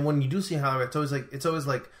minute. And then when you do see a highlight, it's always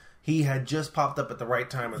like he had just popped up at the right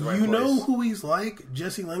time at the right place. You know who he's like?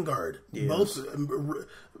 Jesse Lingard. Yes. Both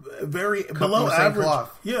very below average.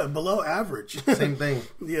 Cloth. Yeah, below average. Same thing.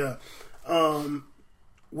 Yeah.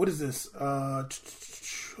 What is this? I'll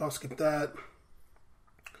skip that.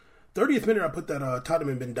 30th minute, I put that Tottenham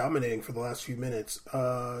had been dominating for the last few minutes.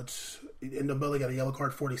 Ndombele got a yellow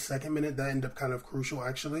card 42nd minute. That ended up kind of crucial,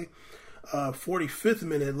 actually. 45th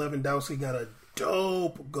minute, Lewandowski got a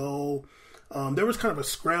dope goal. There was kind of a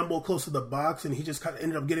scramble close to the box, and he just kind of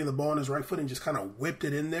ended up getting the ball on his right foot and just kind of whipped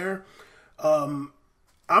it in there. I'm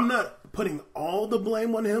not putting all the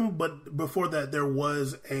blame on him, but before that, there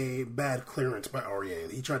was a bad clearance by Aurier.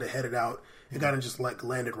 He tried to head it out. It kind of just like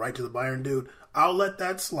landed right to the Bayern dude. I'll let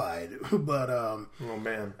that slide, but oh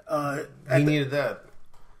man, he needed that.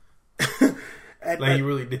 He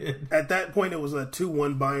really did. At that point, it was a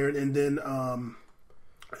 2-1 Bayern, and then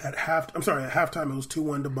at halftime it was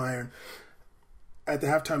 2-1 to Bayern. At the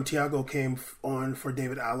halftime, Thiago came on for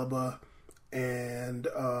David Alaba, and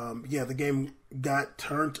the game got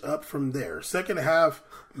turned up from there. Second half,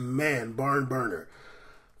 man, barn burner.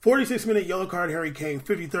 46th minute, yellow card, Harry Kane.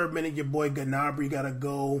 53rd minute, your boy Gnabry got a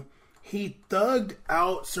goal. He thugged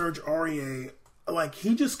out Serge Aurier. Like,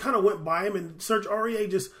 he just kind of went by him, and Serge Aurier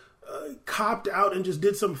just copped out and just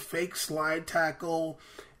did some fake slide tackle.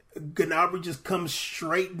 Gnabry just comes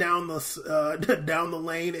straight down the down the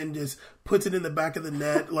lane and just puts it in the back of the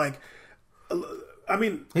net. Like, I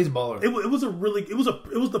mean, he's a baller. It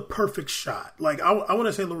was the perfect shot. Like, I want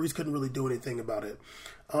to say Lloris couldn't really do anything about it.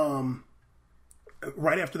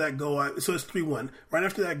 Right after that goal, so it's 3-1. Right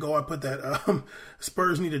after that goal, I put that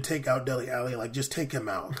Spurs need to take out Dele Alli. Like, just take him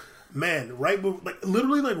out, man. Right, like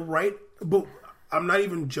literally, like right. But I'm not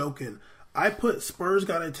even joking. I put Spurs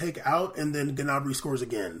got to take out, and then Gnabry scores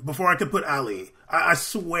again before I could put Ali. I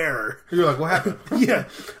swear. You're like, what happened? Yeah.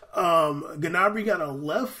 Gnabry got a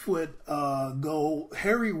left foot goal.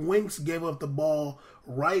 Harry Winks gave up the ball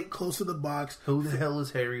right close to the box. Who the hell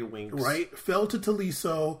is Harry Winks? Right. Fell to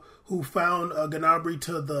Tolisso, who found Gnabry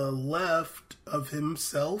to the left of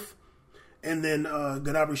himself. And then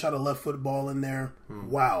Gnabry shot a left foot ball in there.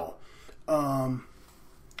 Wow.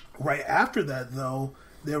 Right after that, though,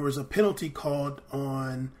 there was a penalty called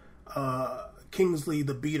on Kingsley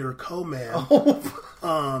the Beater Coman.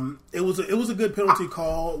 It was a good penalty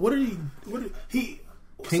call. What did he?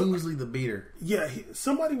 Kingsley the Beater. Yeah,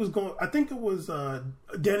 somebody was going. I think it was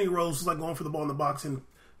Danny Rose was like going for the ball in the box, and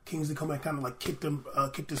Kingsley Coman kind of like kicked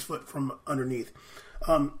his foot from underneath.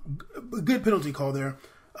 Good penalty call there.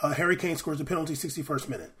 Harry Kane scores the penalty 61st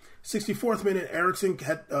minute. 64th minute, Eriksson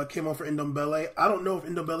came off for Ndombele. I don't know if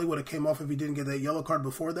Ndombele would have came off if he didn't get that yellow card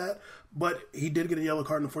before that, but he did get a yellow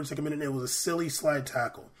card in the 42nd minute, and it was a silly slide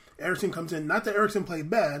tackle. Eriksson comes in. Not that Eriksson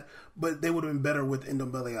played bad, but they would have been better with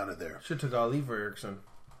Ndombele out of there. Should have took Ali for Eriksson.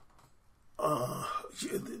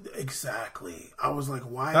 Exactly. I was like,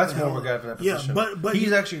 why? That's more of a guy for that position. Yeah, but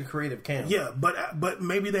he's actually a creative cam. Yeah, but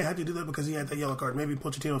maybe they had to do that because he had that yellow card. Maybe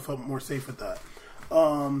Pochettino felt more safe with that.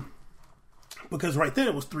 Because right then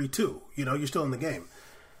it was 3-2. You know, you're still in the game.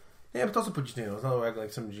 Yeah, but also Pochettino. It's not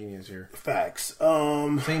like some genius here. Facts.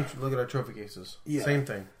 Same. Look at our trophy cases. Yeah. Same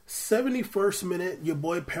thing. 71st minute, your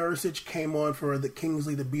boy Perisic came on for the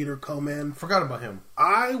Kingsley the Beater Coman. Forgot about him.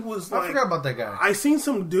 I forgot about that guy. I seen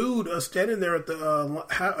some dude standing there at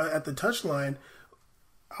the touchline.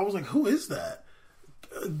 I was like, who is that?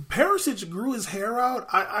 Perisic grew his hair out.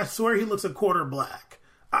 I swear he looks a quarter black.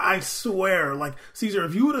 I swear, like Caesar,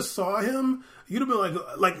 if you would have saw him, you'd have been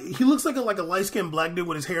like he looks like a light skinned black dude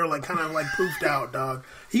with his hair like kind of like poofed out, dog.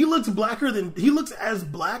 He looks as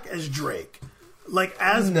black as Drake, like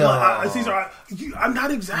as black. Caesar, I'm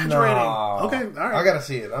not exaggerating. No. Okay, all right. I gotta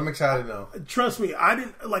see it. I'm excited now. Trust me, I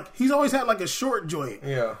didn't like. He's always had like a short joint.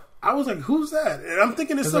 Yeah. I was like, "Who's that?" And I'm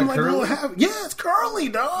thinking it's some like Curly? little half. Yeah, it's curly,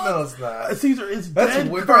 dog. No, it's not. Caesar, it's That's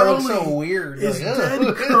dead weird. curly. It looks so weird. It's like,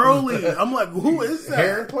 dead curly. I'm like, who is that?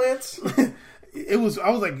 Hair implants? I was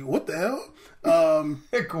like, what the hell?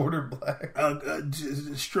 A quarter black.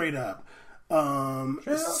 Straight up.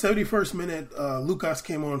 71st minute, Lucas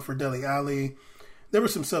came on for Dele Alli. There were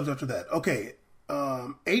some subs after that. Okay.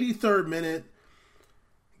 83rd minute,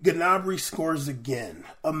 Gnabry scores again.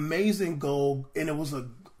 Amazing goal. And it was a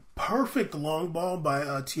perfect long ball by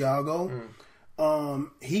Thiago.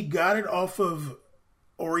 He got it off of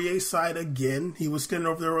Aurier's side again. He was standing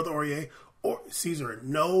over there with Aurier. Caesar,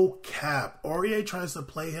 no cap. Aurier tries to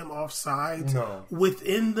play him offside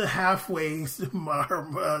within the halfway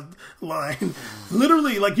line.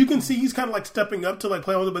 Literally, like you can see he's kind of like stepping up to like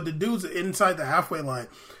play with it, but the dude's inside the halfway line.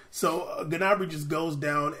 So Gnabry just goes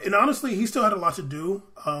down. And honestly, he still had a lot to do.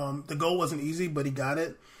 The goal wasn't easy, but he got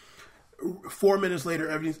it. 4 minutes later,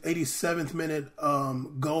 87th minute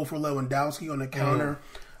goal for Lewandowski on the counter.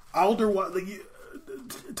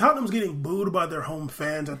 Tottenham's getting booed by their home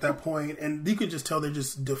fans at that point, and you could just tell they're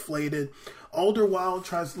just deflated. Alderweireld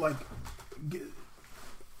tries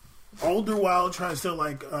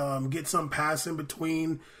to get some pass in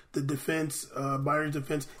between the defense, Bayern's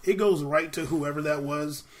defense. It goes right to whoever that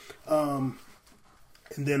was. And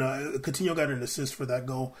then Coutinho got an assist for that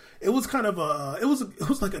goal. It was kind of it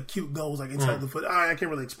was like a cute goal. It was like inside the foot. I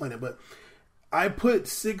can't really explain it, but I put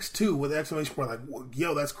 6-2 with exclamation point. Like,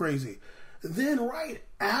 yo, that's crazy. Then right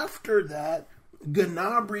after that,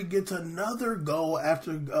 Gnabry gets another goal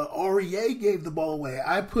after Aurier gave the ball away.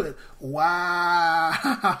 I put, wow.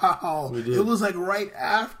 It was like right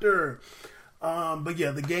after. But yeah,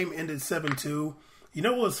 the game ended 7-2. You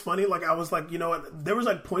know what was funny? Like, I was like, you know what? There was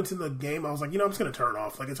like points in the game. I was like, you know, I'm just going to turn it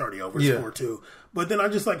off. Like, it's already over. It's 4-2. But then I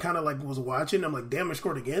just like kind of like was watching. I'm like, damn, they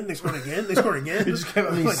scored again. They scored again. They scored again.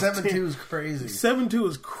 7-2 is crazy. 7-2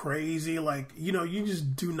 is crazy. Like, you know, you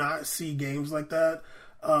just do not see games like that.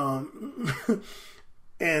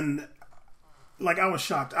 And like, I was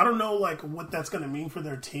shocked. I don't know like what that's going to mean for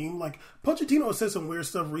their team. Like, Pochettino said some weird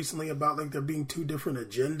stuff recently about like there being two different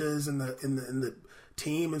agendas in the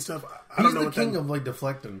team and stuff. I He's don't know the what king that, of like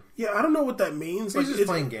deflecting. Yeah, I don't know what that means. He's just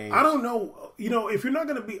playing games. I don't know. If you're not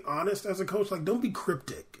going to be honest as a coach, like, don't be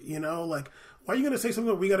cryptic. Like, why are you going to say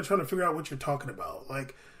something that we got to try to figure out what you're talking about?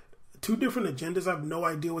 Like, two different agendas. I have no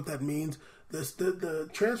idea what that means. The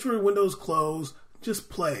transfer window's closed. Just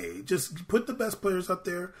play. Just put the best players up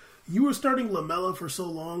there. You were starting Lamela for so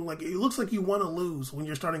long. Like, it looks like you want to lose when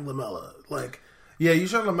you're starting Lamela. Like, yeah, you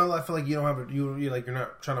start Lamela. I feel like you don't have you're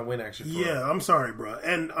not trying to win actually. Yeah, I'm sorry, bro.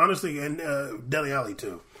 And honestly, Dele Alli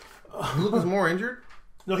too. Luke was more injured.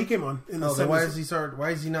 No, he came on. Then why is he start?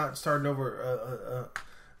 Why is he not starting over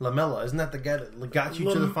Lamela? Isn't that the guy that got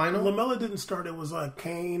you to the final? Lamela didn't start. It was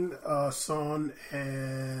Kane, Son,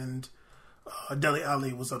 and Dele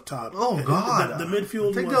Alli was up top. Oh God, the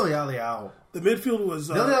midfield. Take Dele Alli out. The midfield was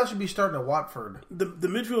Dele Alli should be starting at Watford. The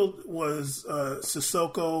midfield was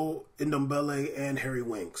Sissoko, Ndombele, and Harry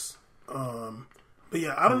Winks. But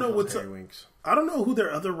yeah, I don't know what's Harry Winks. I don't know who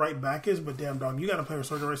their other right back is, but damn dog, you got to play with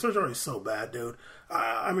Sergio Ramos. Sergio Ramos is so bad, dude.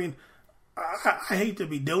 I mean, I hate to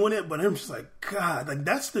be doing it, but I'm just like, God, like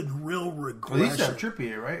that's the real regression. Well, he used to have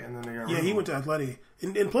Trippier, right? And then they got he went to Atleti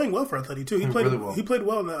and playing well for Atleti too. He played really well. He played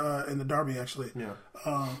well in the derby actually. Yeah,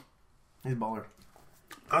 he's a baller.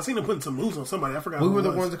 I seen him putting some moves on somebody. I forgot. We who were it the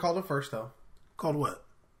was. ones that called him first, though. Called what?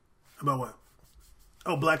 About what?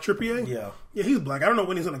 Oh, Black Trippier? Yeah. Yeah, he's black. I don't know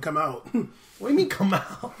when he's going to come out. What do you mean come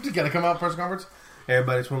out? You got to come out press conference?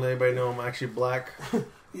 Everybody just want to let everybody know I'm actually black.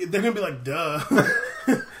 They're going to be like, duh.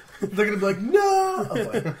 They're going to be like, no.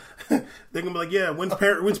 They're going to be like, yeah, when's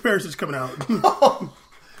Perisic coming out?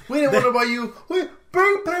 We didn't wonder about you.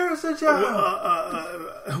 Bring Perisic out.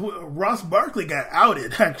 Ross Barkley got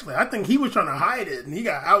outed, actually. I think he was trying to hide it, and he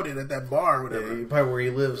got outed at that bar or whatever. Yeah, probably where he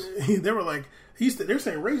lives. They were like, they're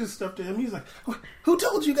saying racist stuff to him. He's like, who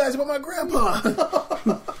told you guys about my grandpa?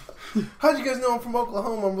 How'd you guys know I'm from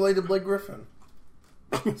Oklahoma? I'm related to Blake Griffin.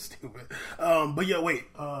 Stupid. But yeah, wait.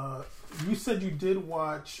 You said you did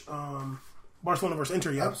watch Barcelona versus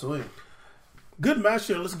Inter, yeah? Absolutely. Good match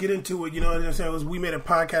there. Let's get into it. You know what I'm saying? We made a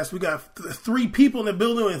podcast. We got 3 people in the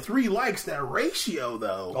building and 3 likes. That ratio,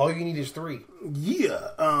 though. All you need is 3.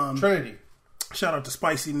 Yeah. Trinity. Shout out to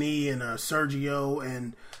Spicy Knee and Sergio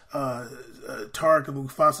and Tarek and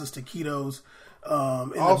Mufasa's Taquitos.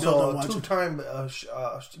 Also, a 2-time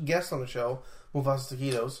guest on the show, Mufasa's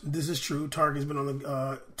Taquitos. This is true. Tarek has been on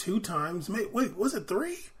the 2 times. Wait, was it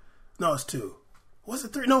 3? No, it's 2. Was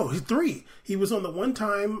it 3? No, he's 3. He was on the 1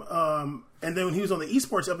 time, and then when he was on the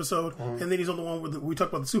esports episode, and then he's on the one where we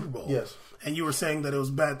talked about the Super Bowl. Yes. And you were saying that it was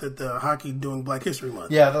bad that the hockey doing Black History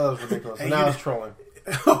Month. Yeah, I thought that was ridiculous. And now it's trolling.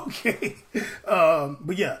 Okay.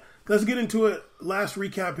 But yeah, let's get into it. Last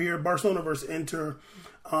recap here. Barcelona versus Inter.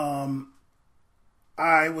 I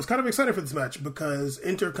was kind of excited for this match because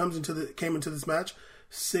Inter came into this match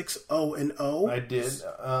 6-0-0. I did.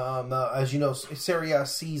 As you know, Serie A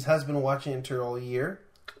C's has been watching Inter all year.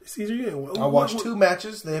 Caesar, yeah. I watched 2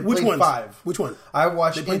 matches. They Which played ones? 5. Which one? I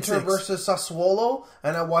watched Inter 6. versus Sassuolo,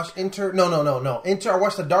 and I watched Inter. No. Inter. I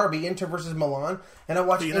watched the derby, Inter versus Milan, and I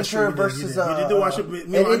watched Inter versus. You did watch it.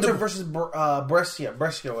 And Inter versus Brescia,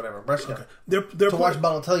 whatever. Brescia. Okay. They're to watch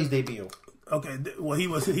Balotelli's debut. Okay. Well, he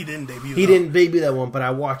didn't debut. He didn't debut that one, but I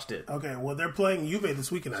watched it. Okay. Well, they're playing Juve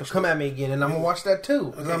this weekend. Actually, So come at me again, and I'm gonna watch that too.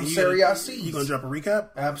 Because I'm Serie A C. You gonna drop a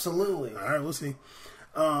recap? Absolutely. All right. We'll see.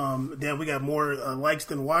 Damn, we got more likes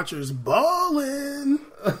than watchers. Ballin'.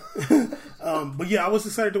 But yeah, I was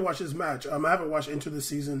excited to watch this match. I haven't watched Inter this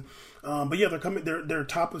season, but yeah, they're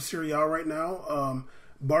top of Serie A right now.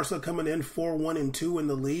 Barca coming in 4-1-2 in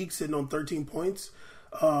the league, sitting on 13 points.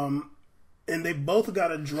 And they both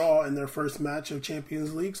got a draw in their first match of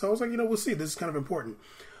Champions League. So I was like, we'll see. This is kind of important.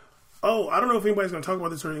 Oh, I don't know if anybody's going to talk about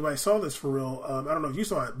this or anybody saw this for real. I don't know if you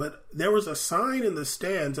saw it, but there was a sign in the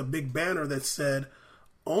stands, a big banner that said,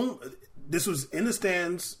 this was in the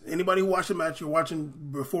stands. Anybody who watched the match, you're watching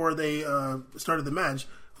before they started the match.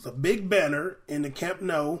 It was a big banner in the Camp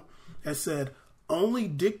Nou that said, "Only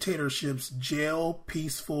dictatorships jail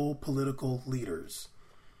peaceful political leaders."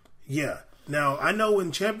 Yeah. Now I know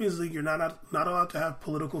in Champions League you're not allowed to have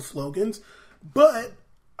political slogans, but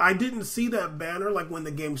I didn't see that banner like when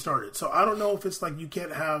the game started. So I don't know if it's like you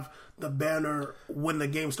can't have the banner when the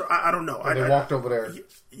game started. I don't know. They walked over there.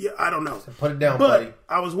 Yeah, I don't know. So put it down, but buddy.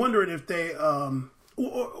 I was wondering if they,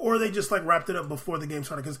 or they just like wrapped it up before the game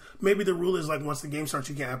started. Because maybe the rule is like once the game starts,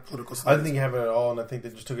 you can't have political slogans. I didn't think you have it at all, and I think they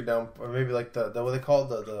just took it down. Or maybe like the what they call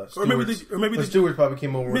the stewards. Or maybe the stewards probably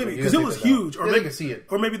came over. Maybe because it was huge. Or maybe maybe they could see it.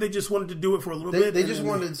 Or maybe they just wanted to do it for a little bit. They just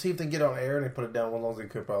wanted to see if they get on air, and they put it down as long as they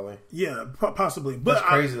could, probably. Yeah, possibly. But that's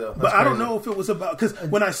crazy though. But I don't know if it was about because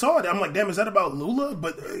when I saw it, I'm like, damn, is that about Lula?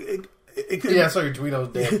 But It could, Yeah, I saw your tweet. I was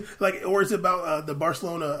dead. like, or is it about the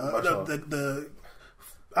Barcelona? The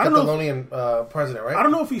I don't know. Catalonian president, right? I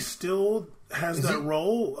don't know if he still has that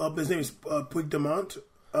role. His name is Puigdemont.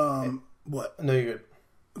 What? No, you're good.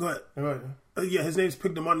 Go ahead. Go ahead. Yeah, his name's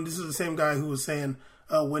Puigdemont. And this is the same guy who was saying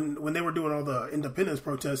when they were doing all the independence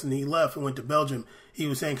protests and he left and went to Belgium, he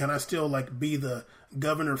was saying, "Can I still like be the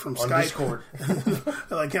governor from On Skype? Discord.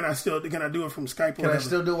 Like, can I do it from Skype? Can I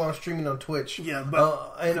still do it while I'm streaming on Twitch? Yeah,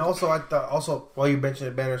 but and also I thought while you mentioned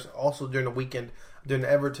the banners, also during the weekend during the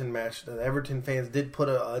Everton match, the Everton fans did put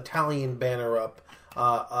a Italian banner up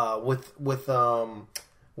with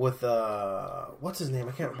what's his name?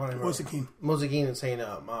 I can't remember. Mosekin saying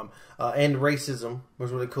end racism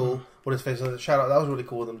was really cool. Mm-hmm. With his face, shout out, that was really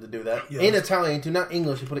cool of them to do that Yeah. in Italian too, not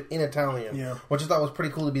English. He put it in Italian, Yeah. which I thought was pretty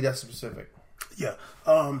cool to be that specific. Yeah.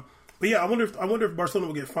 But yeah, I wonder if Barcelona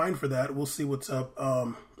will get fined for that. We'll see what's up.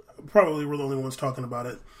 Probably we're the only ones talking about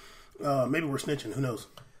it. Maybe we're snitching. Who knows?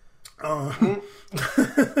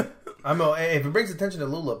 If it brings attention to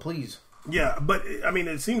Lula, please. Yeah, but I mean,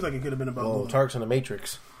 it seems like it could have been about Lula. Tarks in the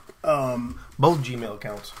Matrix. Both Gmail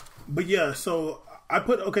accounts. But yeah, so I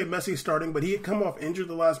put Messi starting, but he had come off injured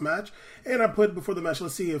the last match, and I put before the match.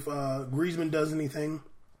 Let's see if Griezmann does anything.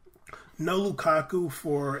 No Lukaku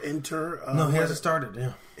for Inter. No, he hasn't started.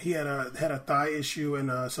 Yeah, he had a thigh issue,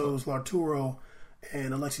 and so it was Lautaro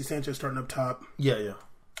and Alexis Sanchez starting up top. Yeah.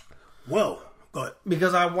 Well, go ahead.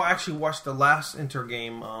 Because I actually watched the last Inter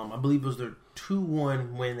game. I believe it was their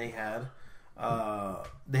 2-1 win they had.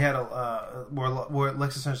 They had where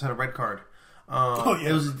Alexis Sanchez had a red card.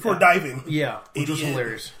 It was for diving. Yeah, which was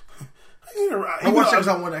hilarious. I watched it because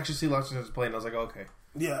I wanted to actually see Alexis Sanchez play, and I was like, okay.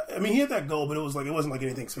 Yeah, I mean, he had that goal, but it wasn't like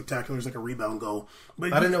anything spectacular. It was like a rebound goal.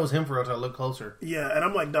 But I didn't know it was him for real until I looked closer. Yeah, and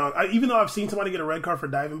I'm like, dog. Even though I've seen somebody get a red card for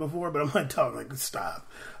diving before, but I'm like, dog, like,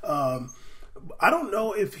 stop. I don't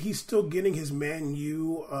know if he's still getting his Man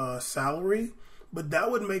U salary, but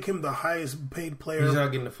that would make him the highest paid player. He's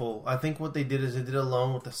not getting the full. I think what they did is they did a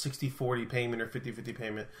loan with a 60-40 payment or 50-50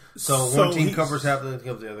 payment. So one team covers half, the other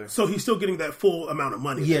covers the other. So he's still getting that full amount of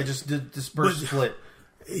money. Yeah, just dispersed split.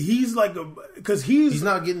 He's like because he's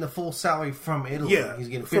not getting the full salary from Italy. Yeah, he's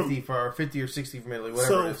getting 50 or 50 or 60 from Italy. Whatever.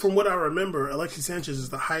 So from what I remember, Alexis Sanchez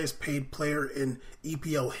is the highest paid player in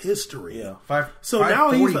EPL history. Yeah,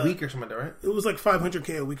 now he's a week or something like that, right? It was like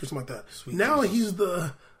 $500K a week or something like that. Sweet now Jesus. He's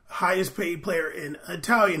the highest paid player in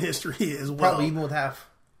Italian history as well. Probably even with half.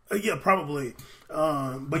 Yeah, probably.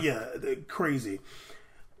 But yeah, crazy.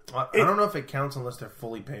 I don't know if it counts unless they're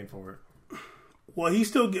fully paid for it. Well, he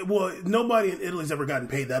still nobody in Italy's ever gotten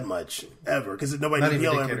paid that much ever because nobody in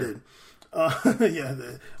EPL ever did.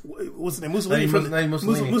 What's the name? Mussolini from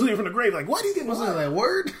the grave. Like, what? He's getting Mussolini that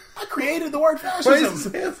word? I created the word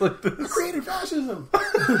fascism. I created fascism.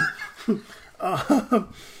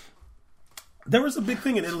 There was a big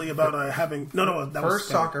thing in Italy about having that first was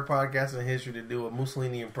soccer podcast in history to do a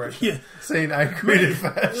Mussolini impression. Yeah, saying I created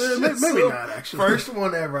fascism. Maybe not actually. First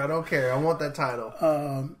one ever. I don't care. I want that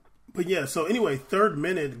title. But yeah, so anyway, 3rd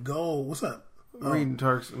minute goal. What's up? Reading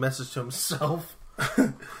Tark's message to himself.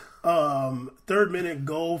 3rd minute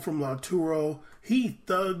goal from Lautaro. He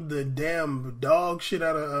thugged the damn dog shit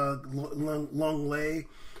out of Longley.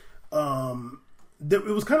 It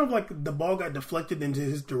was kind of like the ball got deflected into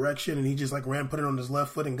his direction, and he just like put it on his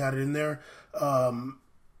left foot and got it in there. A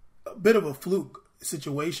bit of a fluke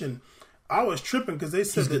situation. I was tripping because they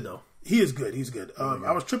said he's good though. He is good. He's good.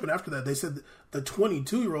 I was tripping after that. They said the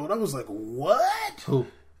 22-year-old. I was like, what? Who?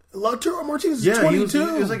 Lautaro Martinez is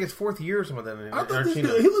 22. He was like his 4th year or something like that. I thought this dude,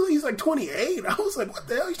 he looked like he's like 28. I was like, what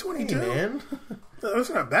the hell? He's 22. Hey, man. That's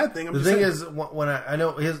not a bad thing. The thing is, when I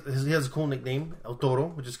know he has a cool nickname, El Toro,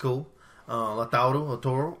 which is cool. Lautaro, El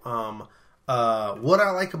Toro. What I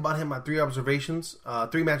like about him, my 3 observations,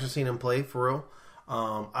 3 matches seen him play, for real.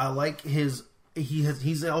 I like he's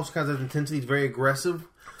also kind of intensity. He's very aggressive.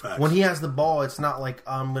 Facts. When he has the ball, it's not like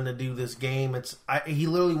I'm going to do this game. He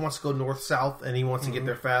literally wants to go north-south, and he wants to get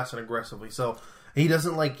there fast and aggressively. So he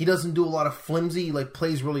doesn't do a lot of flimsy. He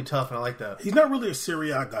plays really tough, and I like that. He's not really a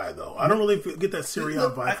Serie A guy, though. I don't really get that Serie A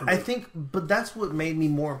vibe from him. I think, but that's what made me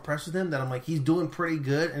more impressed with him. That I'm like, he's doing pretty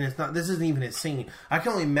good, and this isn't even his scene. I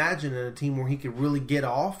can only imagine in a team where he could really get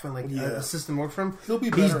off and a system work for him. He'll be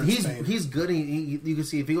better. He's good. You can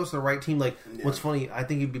see if he goes to the right team. What's funny, I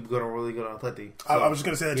think he'd be really good on Atleti. So, I was just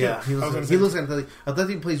going to say that too. Yeah, he looks like Atleti.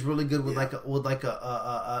 Atleti plays really good with a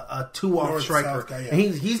 2-off striker. Guy, yeah.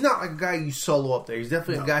 And he's not like a guy you solo up there. He's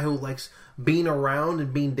definitely a guy who likes being around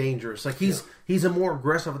and being dangerous. He's a more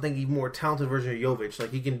aggressive, I think he's more talented version of Jovic.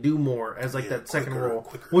 He can do more as that second role.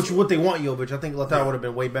 What they want Jovic. I think Lautaro would have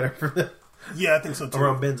been way better for them. Yeah, I think so too.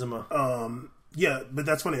 Around Benzema. Yeah, but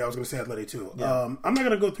that's funny. I was going to say Atleti too. Yeah. I'm not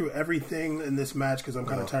going to go through everything in this match because I'm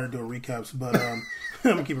kind of tired of doing recaps, but I'm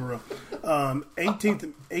going to keep it real.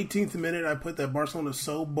 18th minute, I put that Barcelona is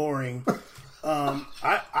so boring.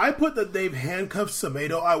 I put that they've handcuffed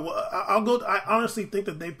Semedo. I honestly think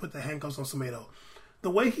that they put the handcuffs on Semedo. The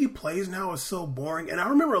way he plays now is so boring. And I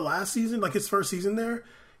remember last season, like his first season there,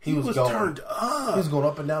 he was turned up. He was going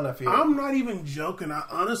up and down that field. I'm not even joking. I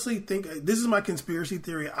honestly think this is my conspiracy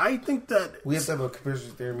theory. I think that we have to have a conspiracy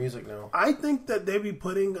theory music now. I think that they be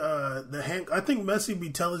putting I think Messi be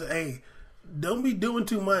telling, hey, don't be doing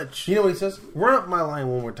too much. You know what he says? Run up my line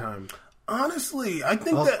one more time. Honestly, I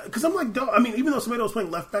think that because I'm like, I mean, even though Semedo was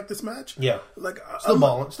playing left back this match, like still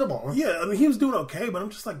balling. Yeah, I mean, he was doing okay, but I'm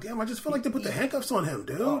just like, damn, I just feel like they put the handcuffs on him,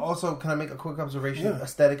 dude. Also, can I make a quick observation? Yeah.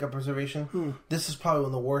 Aesthetic observation. This is probably one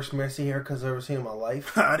of the worst Messi haircuts I've ever seen in my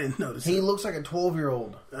life. I didn't notice. He looks like a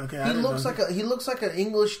 12-year-old. Okay, he looks like an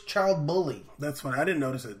English child bully. That's funny. I didn't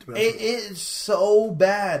notice it. It's so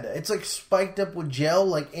bad. It's like spiked up with gel,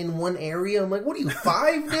 like in one area. I'm like, what are you,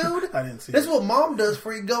 5, dude? I didn't see. That's what mom does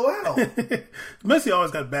before you go out. Messi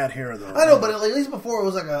always got bad hair, though. I know, but at least before it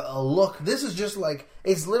was like a look. This is just like,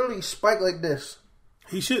 it's literally spiked like this.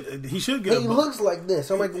 He should get He looks like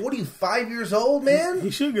this. I'm like, what are you, 5 years old, man?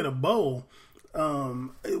 He should get a bowl.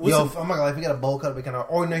 I'm not gonna lie, if he got a bowl cut, it'd be kind of,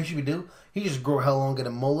 or you know what you should do? He just grow hell long, get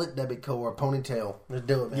a mullet, that'd be cool, or a ponytail. Let's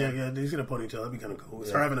do it, man. Yeah, he's got a ponytail, that'd be kind of cool.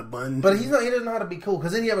 Start having a bun. But he doesn't know how to be cool,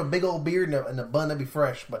 because then you have a big old beard and a bun, that'd be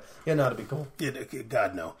fresh, but he doesn't know how to be cool. Yeah,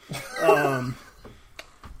 God, no.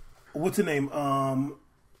 What's the name?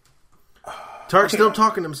 Tark's still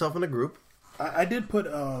talking to himself in the group. I did put,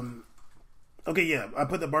 I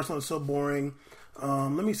put that Barcelona is so boring. Let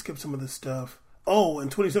me skip some of this stuff. Oh, in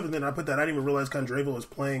 27th minute, I put that. I didn't even realize Candreva was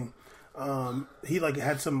playing. He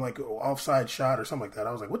had some offside shot or something like that.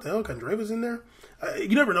 I was like, what the hell? Candreva's in there?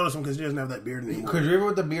 You never notice him because he doesn't have that beard anymore. Candreva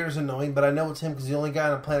with the beard is annoying, but I know it's him because he's the only guy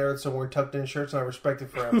on the planet Earth still wearing tucked in shirts, and I respect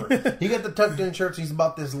it forever. He got the tucked in shirts. He's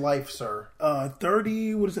about this life, sir.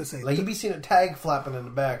 30. What does that say? Like you be seeing a tag flapping in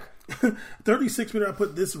the back. 36 minute. I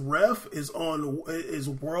put this ref is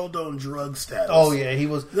world on drug status. Oh yeah, he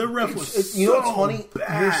was. The ref was. You know what's funny?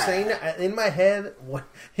 Bad. You're saying that in my head. What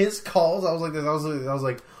his calls? I was like this. I was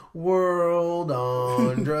like world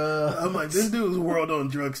on drug. I'm like, this dude's world on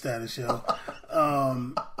drug status, yo.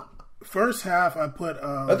 First half, I put.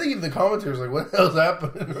 I think even the commentators like, what the hell's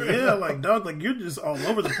happening? Right yeah, now? like dog, like you're just all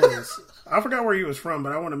over the place. I forgot where he was from,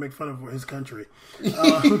 but I want to make fun of his country. You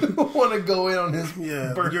want to go in on his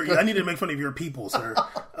I need to make fun of your people, sir.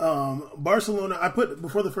 Barcelona, I put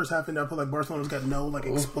before the first half, and I put like Barcelona's got no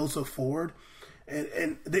explosive forward,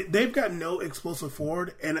 and they've got no explosive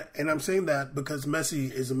forward, and I'm saying that because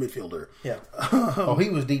Messi is a midfielder. Yeah. He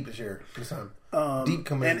was deep this year. This time. Deep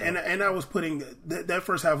coming and I was putting that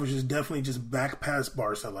first half was just definitely just back pass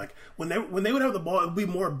Barca. Like when they would have the ball, it would be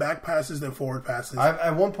more back passes than forward passes.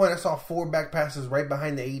 At one point, I saw 4 back passes right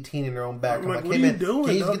behind the 18 in their own back. I'm like, what are you doing?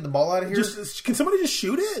 Can you get the ball out of here? Can somebody just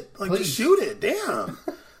shoot it? Like, please. Just shoot it. Damn.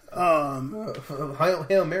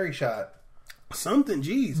 Hail Mary shot. Something.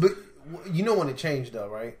 Jeez. But you know when it changed though,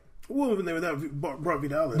 right? Well, when they brought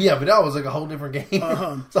Vidal in. Yeah, Vidal was like a whole different game.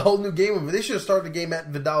 It's a whole new game. They should have started the game at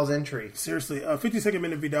Vidal's entry. Seriously. 52nd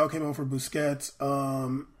minute, Vidal came on for Busquets.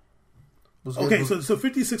 So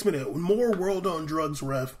 56 minute, more world on drugs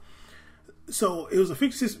ref. So it was a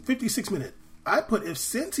 56 minute. I put, if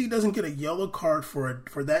Sensi doesn't get a yellow card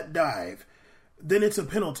for that dive, then it's a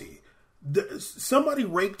penalty. Somebody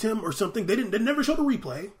raked him or something. They never showed a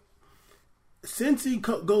replay. Sensi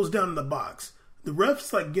goes down in the box. The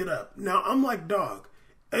ref's like, get up. Now, I'm like, dog.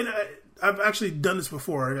 And I've actually done this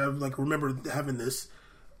before. I've remember having this.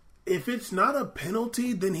 If it's not a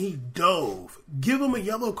penalty, then he dove. Give him a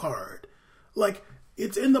yellow card. Like,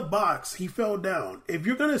 it's in the box. He fell down. If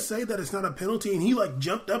you're going to say that it's not a penalty and he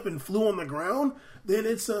jumped up and flew on the ground, then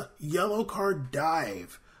it's a yellow card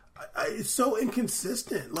dive. It's so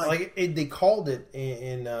inconsistent. They called it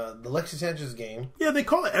in the Alexis Sanchez game. Yeah, they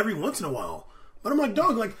call it every once in a while. But I'm like,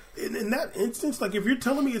 dog, in that instance, if you're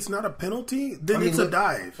telling me it's not a penalty, then it's a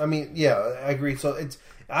dive. I mean, yeah, I agree. So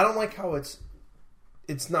I don't like how it's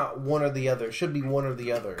not one or the other. It should be one or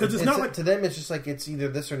the other. Because it's not to them, it's just like it's either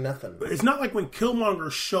this or nothing. It's not like when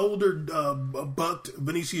Killmonger shouldered bucked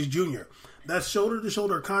Vinicius Jr. That's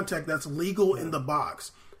shoulder-to-shoulder contact. That's legal in the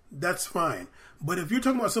box. That's fine. But if you're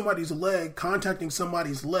talking about somebody's leg, contacting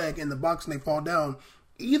somebody's leg in the box and they fall down,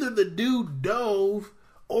 either the dude dove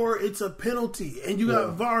or it's a penalty. And you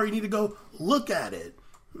got VAR, you need to go look at it.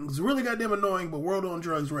 It's really goddamn annoying, but world on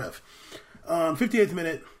drugs ref. 58th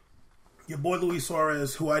minute, your boy Luis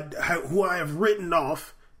Suarez, who I have written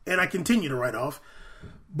off, and I continue to write off,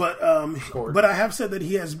 But I have said that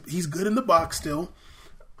he's good in the box still.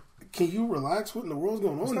 Can you relax? What in the world's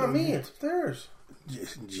going on? It's not me. It's theirs.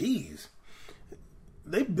 Jeez.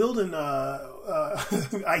 They building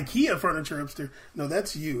IKEA furniture upstairs. No,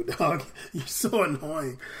 that's you, dog. You're so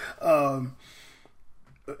annoying.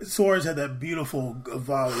 Suarez had that beautiful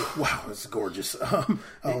volley. Wow, it's gorgeous. I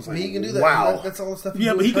was like, he can do that. Wow, that's all the stuff.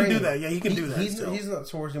 Yeah, but he can do that. Yeah, he can do that. He's not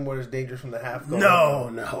Suarez anymore. It's dangerous from the half. No.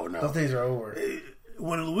 Those days are over.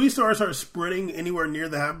 When Luis Suarez starts sprinting anywhere near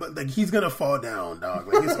the half, but like he's gonna fall down, dog.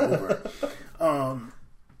 Like it's over.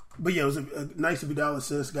 But yeah, it was a nice Vidal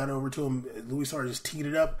assist. Got over to him. Luis Suarez just teed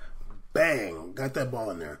it up. Bang! Got that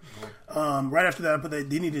ball in there. Right after that, I put that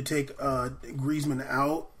they need to take Griezmann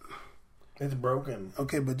out. It's broken.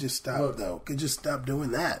 Okay, but just stop though. Could just stop doing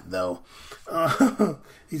that though.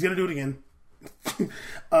 He's gonna do it again.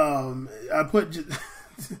 I put.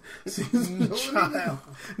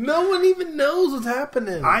 No one even knows what's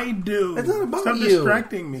happening. I do. It's not about Stop you.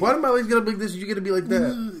 distracting me. Why am I always gonna be like this? You're gonna be like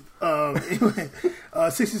that. Anyway,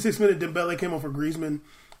 66-minute Dembele came over Griezmann.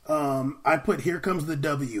 I put here comes the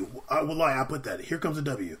W. I will lie. I put that. Here comes the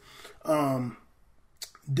W.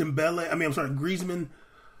 Griezmann.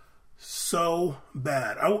 So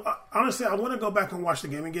bad. Honestly, I want to go back and watch the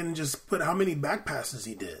game again and just put how many back passes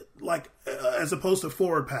he did, like as opposed to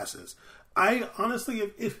forward passes. I honestly,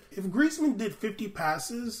 if Griezmann did 50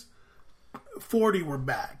 passes, 40 were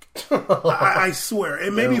back. I swear,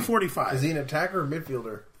 and maybe 45. Is he an attacker or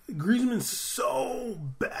midfielder? Griezmann's so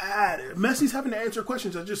bad. Messi's having to answer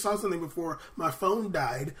questions. I just saw something before my phone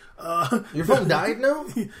died. Your phone died now?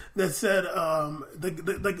 That said,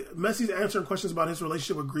 Messi's answering questions about his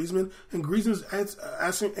relationship with Griezmann, and Griezmann's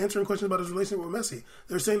answering questions about his relationship with Messi.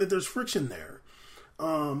 They're saying that there's friction there.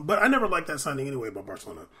 But I never liked that signing anyway by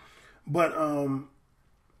Barcelona. But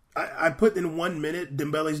I put in 1 minute,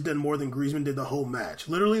 Dembele's done more than Griezmann did the whole match.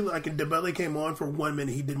 Literally, like if Dembele came on for 1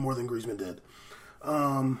 minute, he did more than Griezmann did.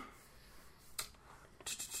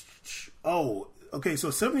 Okay,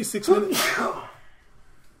 so 76 minutes.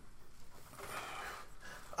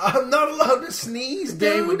 I'm not allowed to sneeze,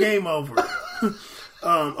 dude. Game over.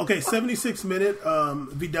 Okay, 76 minute.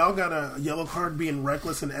 Vidal got a yellow card being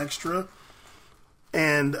reckless and extra.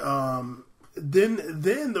 And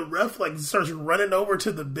then the ref starts running over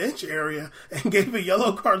to the bench area and gave a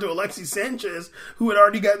yellow card to Alexis Sanchez, who had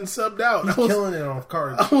already gotten subbed out. He's killing it on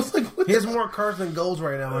cards. I was like, he has more cards than goals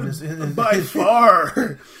right now. By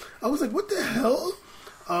far. I was like, what the hell?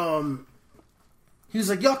 He was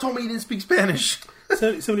like, y'all told me you didn't speak Spanish.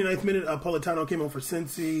 79th minute, Politano came on for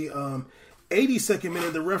Cincy. 82nd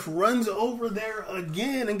minute, the ref runs over there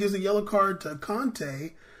again and gives a yellow card to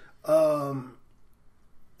Conte.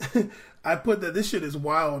 I put that this shit is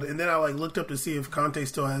wild, and then I looked up to see if Conte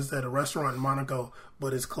still has that restaurant in Monaco,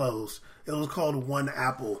 but it's closed. It was called One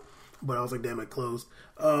Apple, but I was like, damn, it closed.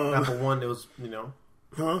 Apple One, it was,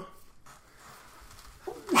 Huh?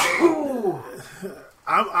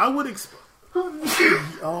 I would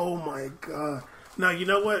oh my god. Now, you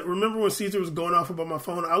know what? Remember when Caesar was going off about my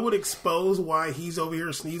phone? I would expose why he's over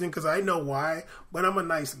here sneezing, because I know why, but I'm a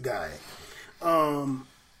nice guy.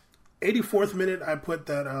 84th minute, I put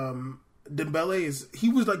that Dembele he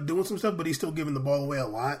was doing some stuff, but he's still giving the ball away a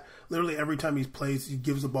lot. Literally every time he plays, he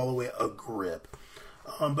gives the ball away a grip.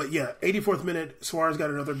 But yeah, 84th minute, Suarez got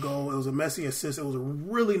another goal. It was a Messi assist. It was a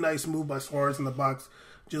really nice move by Suarez in the box.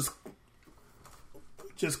 Just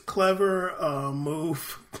clever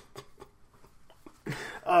move.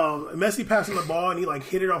 Messi passing the ball, and he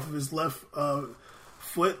hit it off of his left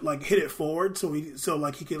foot, hit it forward, so he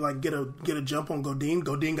could get a jump on Godin.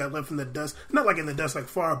 Godin got left in the dust, not in the dust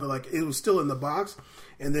far, but it was still in the box,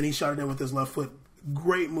 and then he shot it in with his left foot.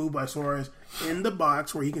 Great move by Suarez in the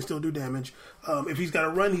box where he can still do damage. If he's got to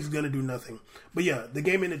run, he's going to do nothing. But yeah, the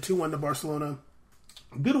game ended 2-1 to Barcelona.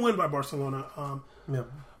 Good win by Barcelona. Yeah.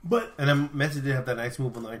 And then Messi did have that nice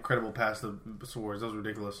move on the incredible pass to Suarez. That was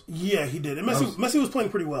ridiculous. Yeah, he did. And Messi was playing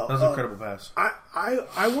pretty well. That was an incredible pass.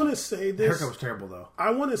 I want to say this. The haircut was terrible, though.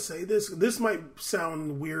 I want to say this. This might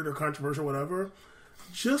sound weird or controversial, whatever.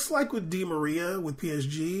 Just like with Di Maria with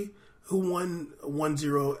PSG, who won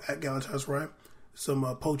 1-0 at Galatasaray, some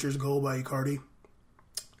poacher's goal by Icardi.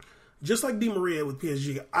 Just like Di Maria with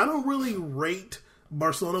PSG, I don't really rate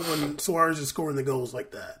Barcelona when Suarez is scoring the goals like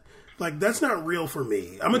that. That's not real for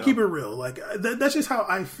me. I'm gonna keep it real. That's just how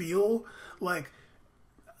I feel.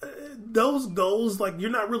 Those goals, you're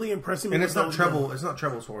not really impressing me. And it's not treble. Goals. It's not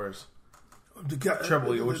treble Suarez.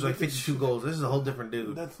 Treble, which is 52 goals. This is a whole different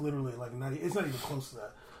dude. That's literally it's not even close to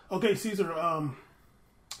that. Okay, Caesar.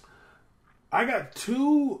 I got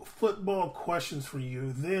 2 football questions for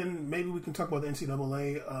you. Then maybe we can talk about the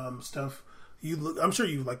NCAA stuff. I'm sure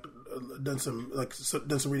you done some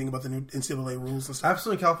reading about the new NCAA rules and stuff.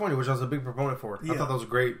 Absolutely, California, which I was a big proponent for. I thought that was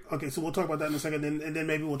great. Okay, so we'll talk about that in a second, and then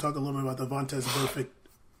maybe we'll talk a little bit about the Vontaze Burfict.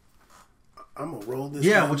 I'm gonna roll this.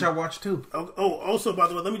 Yeah, which I watched too. Oh, also, by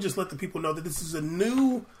the way, let me just let the people know that this is a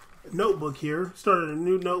new notebook here. Started a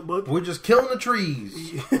new notebook. We're just killing the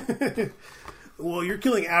trees. Well, you're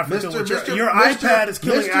killing Africa. Your iPad is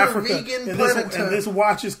killing Africa. And this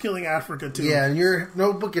watch is killing Africa, too. Yeah, and your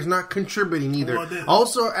notebook is not contributing either.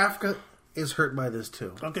 Also, Africa is hurt by this,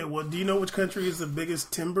 too. Okay, well, do you know which country is the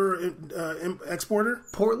biggest timber exporter?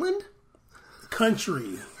 Portland?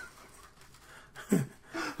 Country.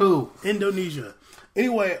 Who? Indonesia.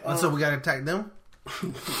 Anyway. So we got to attack them?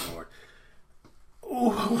 Lord.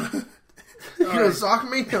 Ooh. You gonna sock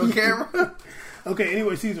me on camera? Okay,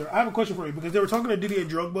 anyway, Caesar, I have a question for you because they were talking to Didier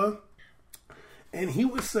Drogba, and he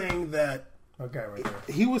was saying that. Okay, right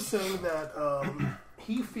there. He was saying that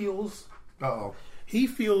he feels. He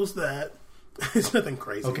feels that it's nothing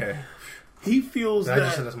crazy. Okay. He feels that I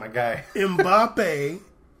just said that's my guy. Mbappe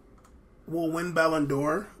will win Ballon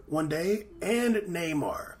d'Or one day, and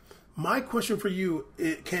Neymar. My question for you: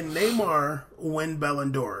 can Neymar win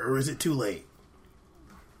Ballon d'Or, or is it too late?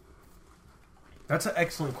 That's an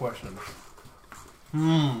excellent question.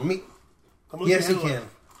 Yes, he can.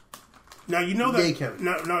 Now, you know that. Yeah, he can.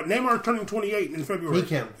 No, Neymar is turning 28 in February. He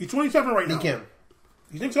can. He's 27 right now. He can.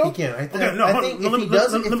 You think so? He can. I think Let me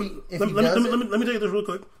tell you this real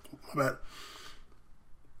quick. My bad.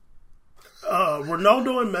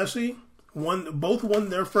 Ronaldo and Messi both won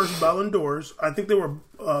their first Ballon d'Ors. I think they were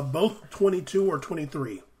both 22 or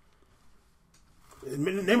 23.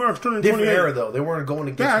 Neymar is turning 28. Different era, though. They weren't going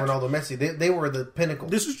against Ronaldo and Messi. They were the pinnacle.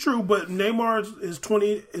 This is true, but Neymar is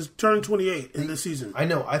turning 28 in this season. I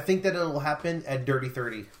know. I think that it'll happen at Dirty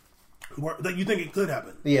 30. That you think it could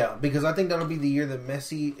happen? Yeah, because I think that'll be the year that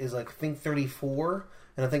Messi is, I think, 34,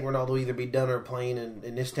 and I think Ronaldo will either be done or playing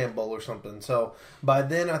in Istanbul or something. So by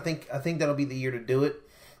then, I think that'll be the year to do it.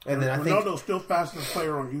 And then Ronaldo's still fastest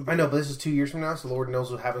player on you. I know, but this is 2 years from now, so Lord knows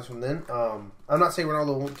what happens from then. I'm not saying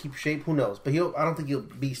Ronaldo won't keep shape. Who knows? But I don't think he'll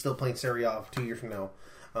be still playing Serie A 2 years from now.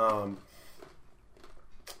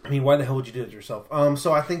 I mean, why the hell would you do it to yourself?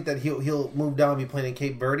 So I think that he'll move down and be playing in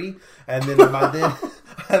Cape Verde, and then by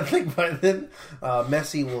then,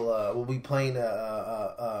 Messi will be playing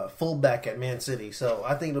fullback at Man City. So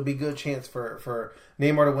I think it'll be a good chance for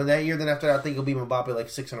Neymar to win that year. Then after that, I think he'll be Mbappe like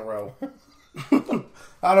 6 in a row.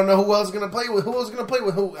 I don't know who else is going to play with. Who else is going to play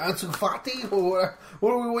with? Who? Ansu Fati?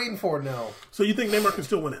 What are we waiting for now? So you think Neymar can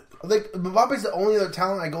still win it? I think Mbappe's the only other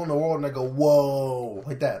talent I go in the world and I go, whoa,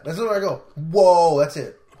 like that. That's where I go, whoa, that's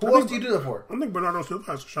it. Who else do you do that for? I think Bernardo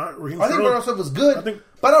Silva has a shot. I think Bernardo Silva was good,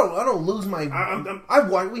 but I don't lose my.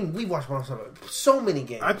 We've watched Bernardo Silva so many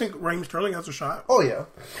games. I think Raheem Sterling has a shot. Oh yeah,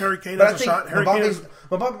 Harry Kane has a shot.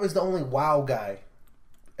 Mbappe is the only wow guy.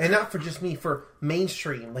 And not for just me, for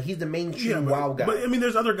mainstream. Like, he's the mainstream wow guy. But, I mean,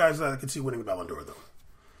 there's other guys that I could see winning the Ballon d'Or, though.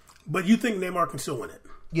 But you think Neymar can still win it?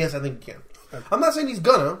 Yes, I think he can. Okay. I'm not saying he's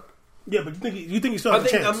gonna. Yeah, but you think he still has a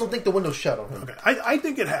chance? I don't think the window's shut on him. Okay, I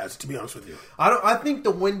think it has, to be honest with you. I think the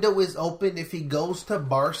window is open if he goes to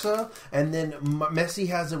Barca and then Messi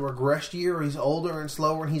has a regressed year or he's older and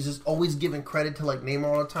slower and he's just always giving credit to like Neymar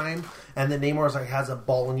all the time and then Neymar's like has a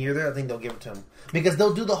balling year there. I think they'll give it to him because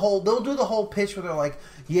they'll do the whole pitch where they're like,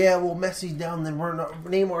 yeah, well Messi's down, then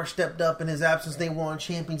Neymar stepped up in his absence. They won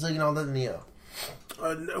Champions League and all that.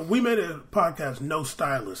 And we made a podcast, No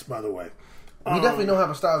Stylist, by the way. We definitely don't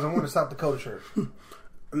have a stylist. I want to stop the Dakota shirt.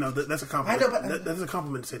 No, that's a compliment. I know, but that's a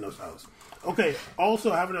compliment to say no stylist. Okay.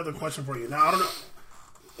 Also, I have another question for you. Now, I don't know.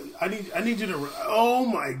 I need you to. Oh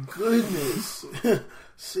my goodness,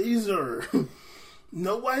 Caesar!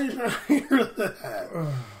 Nobody's trying to hear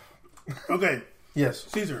that. Okay. Yes,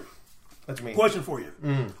 Caesar. That's me. Question for you.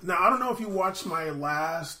 Now, I don't know if you watched my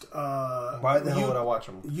last. Why the hell would I watch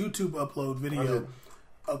them? YouTube upload video.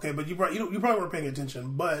 Okay, but you probably weren't paying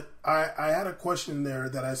attention. But I had a question there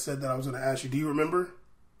that I said that I was going to ask you. Do you remember?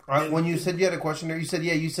 When you said you had a question there, you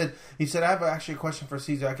said I have actually a question for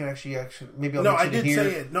Caesar. I can actually maybe I'll No, I did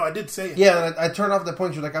say it. No, I did say it. Yeah, and I turned off the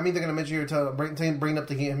point. You're like, I'm either going to mention you or bring up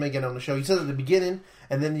to him again on the show. You said it at the beginning,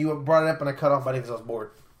 and then you brought it up, and I cut off by because I was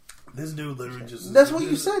bored. This dude literally just... That's what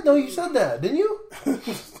you said. No, you said that, didn't you?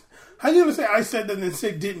 How you going to say I said that and then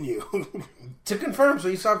say, didn't you? To confirm, so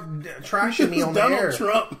you stopped trashing me on the air. Donald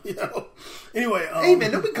Trump, you know. Anyway... hey,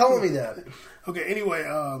 man, don't be calling me that. Okay, anyway,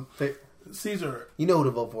 Caesar... You know who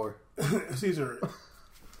to vote for. Caesar,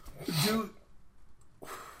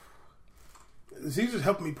 Caesar's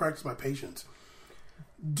helping me practice my patience.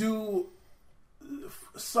 Do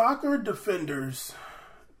soccer defenders,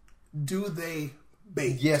 do they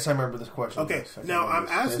bait? Yes, I remember this question. Okay, Yes, I now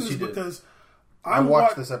remember I'm asking Yes, this you did. because I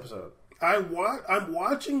watched this episode. I'm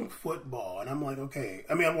watching football, and I'm like, okay.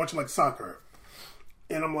 I mean, I'm watching like soccer,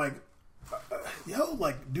 and I'm like, yo,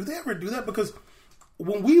 like, do they ever do that? Because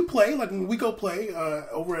when we play, like when we go play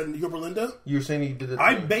over in Yorba Linda, You're saying you did it.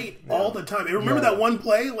 I bait all the time. And remember that one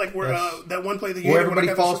play, like where that one play that you where hated when I everybody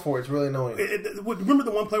got falls for it. It's really annoying. remember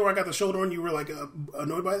the one play where I got the shoulder and you were like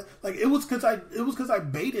annoyed by it? Like it was because I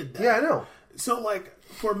baited that. Yeah, I know. So like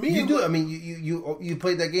for me, You do it. I mean, you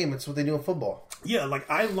played that game. It's what they do in football. yeah, like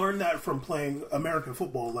I learned that from playing American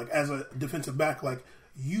football. Like as a defensive back, like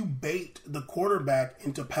you bait the quarterback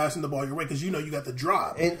into passing the ball your way because you know you got the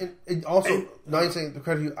drop. And also, not saying the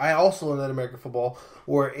credit to you, I also learned that in American football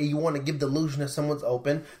where you want to give the illusion that someone's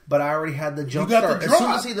open, but I already had the jump got the start. As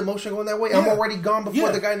soon as I see the motion going that way, I'm already gone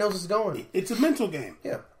before the guy knows it's going. It's a mental game.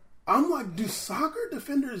 Yeah. I'm like, do soccer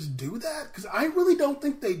defenders do that? Because I really don't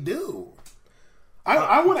think they do.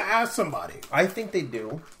 I want to ask somebody. I think they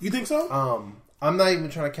do. You think so? I'm not even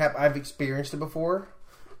trying to cap. I've experienced it before.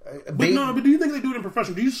 But do you think they do it in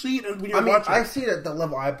professional? Do you see it when you're watching? I see it at the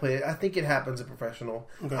level I play it. I think it happens in professional.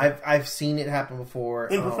 Okay. I've seen it happen before.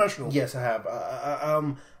 In professional? Yes, I have.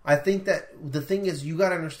 I think that the thing is, you got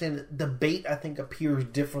to understand that the bait, I think, appears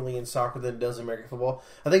differently in soccer than it does in American football.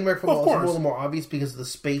 I think American football is a little more obvious because of the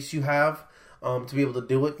space you have to be able to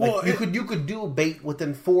do it. Like Well, you could do a bait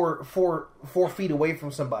within four feet away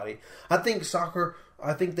from somebody. I think soccer.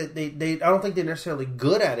 I think that they I don't think they're necessarily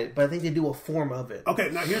good at it, but I think they do a form of it. Okay,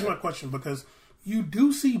 now here's my question because you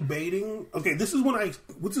do see baiting. Okay, this is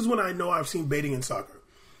when I know I've seen baiting in soccer.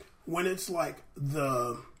 When it's like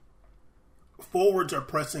the forwards are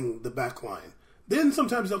pressing the back line. Then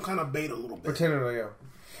sometimes they'll kind of bait a little bit. Pretending to go.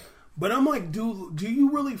 But I'm like, do you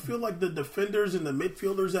really feel like the defenders and the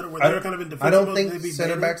midfielders that were there kind of in defense? I don't mode, think they'd be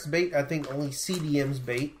center baiting? backs bait. I think only CDMs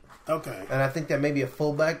bait. Okay. And I think that may be a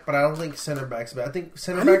fullback, but I don't think center backs. But I think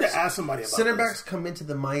center I need backs. to ask somebody about center this. backs come into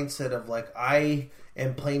the mindset of like I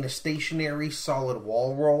am playing a stationary, solid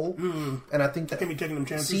wall roll, and I think that Can be taking them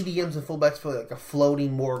chances. CDMs and fullbacks feel like a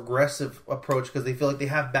floating, more aggressive approach because they feel like they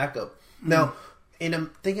have backup. Now,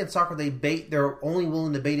 in thinking soccer, they bait. They're only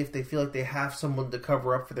willing to bait if they feel like they have someone to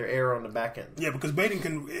cover up for their error on the back end. Yeah, because baiting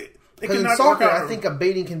can Because in not soccer, work out. I think a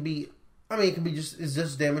baiting can be. I mean, it can be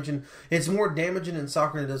just damaging. It's more damaging in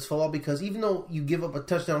soccer than it does football because even though you give up a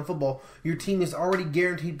touchdown in football, your team is already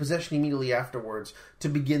guaranteed possession immediately afterwards to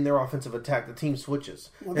begin their offensive attack. The team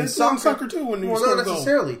switches. Well, that's in soccer too. When you score not a goal.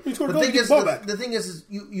 necessarily. You score a The goal, thing you get is, the ball back. the thing is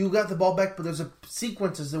you got the ball back, but there's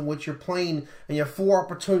sequences in which you're playing and you have 4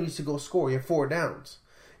 opportunities to go score. You have 4 downs.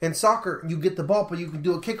 In soccer, you get the ball, but you can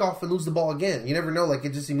do a kickoff and lose the ball again. You never know; like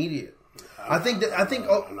it's just immediate. You think that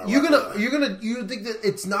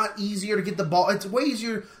it's not easier to get the ball. It's way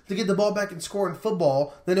easier to get the ball back and score in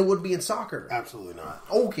football than it would be in soccer. Absolutely not.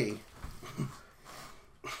 Okay,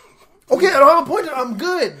 I don't have a point. I'm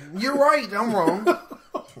good. You're right. I'm wrong.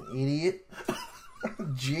 Idiot.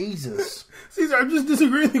 Jesus. Caesar, I'm just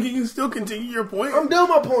disagreeing. You can still continue your point. I'm done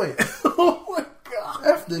my point. Oh my god.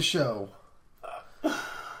 F this show.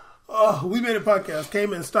 Oh, we made a podcast.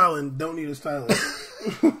 Came in styling. Don't need a stylist.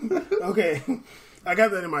 Okay, I got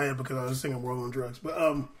that in my head because I was singing "World on Drugs." But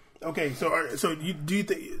okay, so do you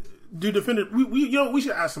think defenders? We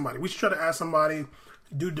should ask somebody. We should try to ask somebody.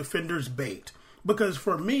 Do defenders bait? Because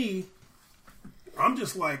for me, I'm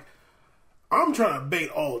just like I'm trying to bait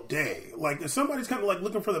all day. Like if somebody's kind of like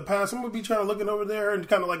looking for the pass, I'm gonna be trying to looking over there and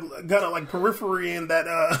kind of like periphery in that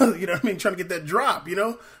you know what I mean, trying to get that drop. You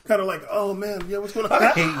know, kind of like oh man, yeah, what's going on? I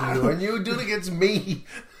hate you, and you do it against me.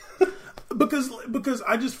 Because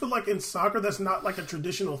I just feel like in soccer that's not like a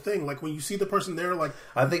traditional thing. Like when you see the person there, like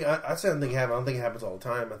I think I don't think it happens all the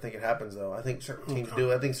time. I think it happens though. I think certain teams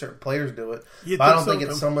do it. I think certain players do it. But I don't think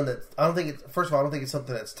it's someone that I don't think it's first of all I don't think it's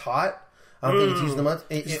something that's taught. I don't think it's used much.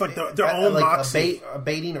 It's like their own moxie. A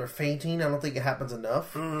baiting or fainting. I don't think it happens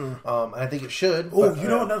enough. I think it should. Oh, you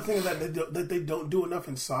know another thing that they don't do enough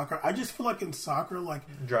in soccer. I just feel like in soccer, like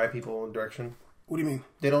drive people in direction. What do you mean?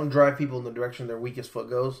 They don't drive people in the direction their weakest foot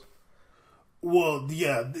goes. Well,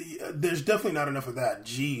 yeah, there's definitely not enough of that.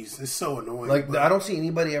 Jeez, it's so annoying. Like I don't see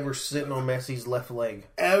anybody ever sitting on Messi's left leg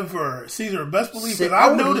ever. Caesar, best believe it.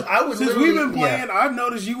 I would since we've been playing, I've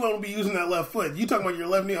noticed you won't be using that left foot. You talking about your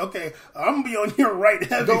left knee? Okay, I'm gonna be on your right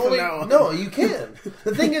heavy from now on. No, you can.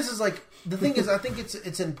 The thing is I think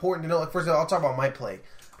it's important to know. Like first of all, I'll talk about my play.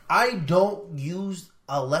 I don't use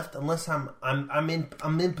a left unless I'm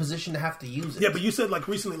in position to have to use it. Yeah, but you said like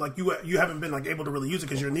recently, like you haven't been like able to really use it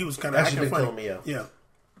because your knee was kind of acting funny. Killing me, yeah.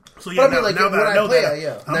 So yeah, but I mean, now that I know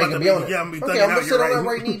that, now you can be on it. Yeah, I'm gonna be okay, I'm gonna thugging sit out. on that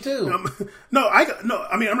right knee too. No,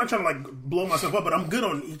 I mean, I'm not trying to like blow myself up, but I'm good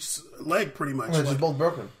on each leg pretty much. They're just both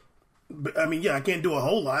broken. But, I mean, yeah, I can't do a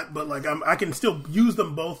whole lot, but like I can still use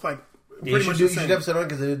them both like. You should definitely sit on it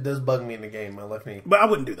because it does bug me in the game, my left knee. But I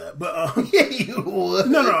wouldn't do that. But yeah, you would.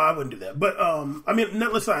 No, I wouldn't do that. But I mean, not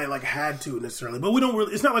unless I like had to necessarily. But we don't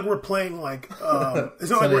really. It's not like we're playing like.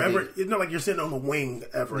 It's not like we're ever. It's not like you're sitting on the wing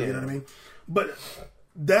ever. Yeah. You know what I mean? But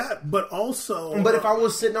that. But also. But if I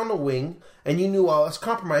was sitting on the wing and you knew I was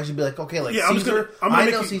compromised, you'd be like, okay, like yeah, Caesar.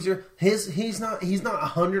 I know Caesar. He's not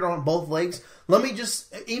 100 on both legs. Let me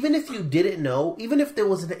just, even if you didn't know, even if there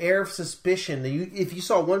was an air of suspicion, if you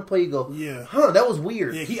saw one play, you go, yeah, that was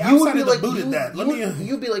weird. Yeah, he outside of the booted that.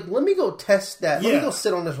 You'd be like, let me go test that. Let me go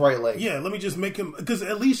sit on this right leg. Yeah, let me just make him, because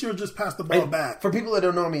at least you'll just pass the ball back. For people that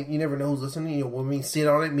don't know, I mean, you never know who's listening. You know, when we sit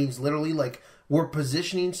on it, means literally like we're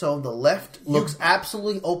positioning so the left looks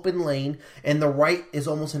absolutely open lane and the right is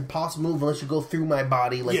almost impossible to move unless you go through my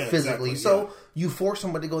body physically. Exactly, so you force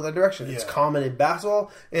somebody to go that direction. It's common in basketball,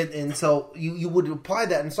 and so you would apply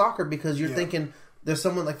that in soccer because you're thinking there's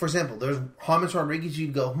someone like, for example, there's James Rodriguez.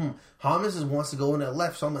 You'd go, James wants to go in that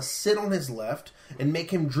left, so I'm going to sit on his left and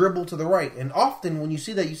make him dribble to the right. And often when you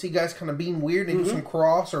see that, you see guys kind of being weird and do some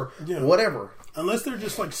cross or whatever. Unless they're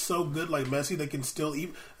just like so good like Messi, they can still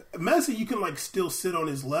even... Messi, you can like still sit on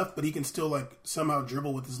his left, but he can still like somehow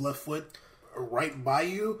dribble with his left foot right by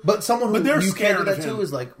you. But someone who you can't do that too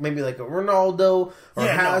is like maybe like a Ronaldo or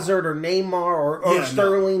Hazard or Neymar or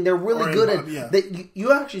Sterling. No. They're really good at that.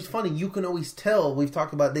 You actually, it's funny. You can always tell. We've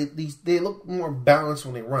talked about they look more balanced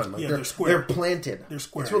when they run. Like they're square. They're planted. They're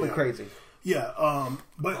square. It's really crazy. Yeah,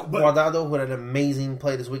 but Guardado had an amazing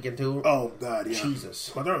play this weekend too. Oh God, yeah, Jesus,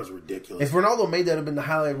 Guardado was ridiculous. If Ronaldo made that, it'd have been the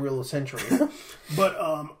highlight reel of the century. But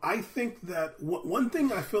I think that one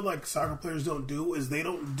thing I feel like soccer players don't do is they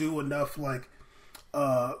don't do enough like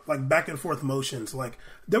back and forth motions. Like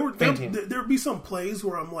there'd be some plays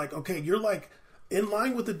where I'm like, okay, you're like in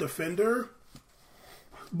line with the defender,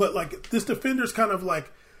 but like this defender's kind of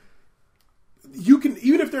like you can,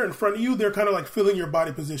 even if they're in front of you, they're kind of like filling your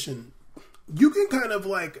body position. You can kind of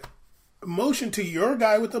like motion to your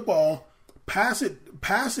guy with the ball, pass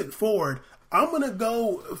it forward. I'm gonna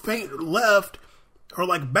go feint left or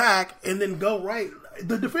like back, and then go right.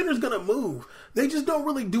 The defender's gonna move. They just don't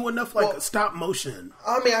really do enough stop motion.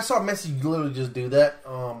 I mean, I saw Messi literally just do that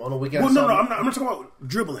on a weekend. Well, no, I'm not talking about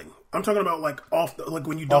dribbling. I'm talking about like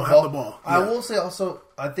when you don't have the ball. Yeah. I will say also,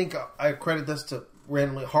 I think I credit this to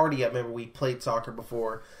randomly Hardy. I remember we played soccer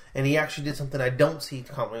before, and he actually did something I don't see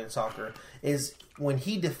commonly in soccer. Is when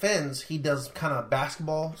he defends, he does kind of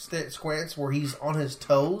basketball squats where he's on his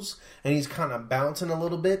toes and he's kind of bouncing a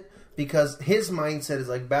little bit, because his mindset is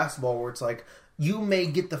like basketball, where it's like, you may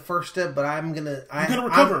get the first step, but I'm gonna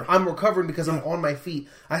recover. I'm recovering because I'm on my feet.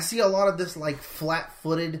 I see a lot of this like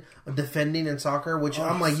flat-footed defending in soccer, which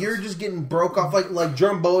I'm like, you're just getting broke off like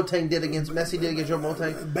Jerome Boateng did against Messi did against Jerome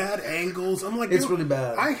Boateng. Bad angles. I'm like, it's really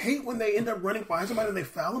bad. I hate when they end up running behind somebody and they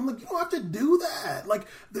foul. I'm like, you don't have to do that. Like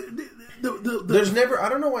there's never. I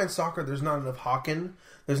don't know why in soccer there's not enough hawking.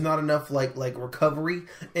 There's not enough like recovery.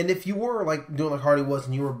 And if you were like doing like Hardy was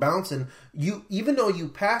and you were bouncing, even though you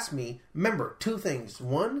passed me, remember two things.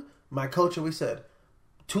 One, my coach always said,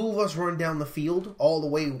 two of us run down the field all the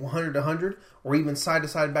way 100 to 100, or even side to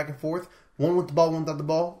side, back and forth. One with the ball, one without the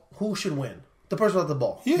ball. Who should win? The person without the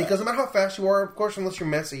ball. Yeah. Because no matter how fast you are, of course, unless you're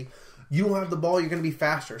Messi, you don't have the ball, you're going to be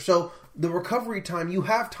faster. So the recovery time, you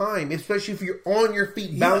have time, especially if you're on your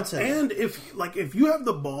feet bouncing. And if you have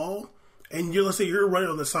the ball, and let's say you're running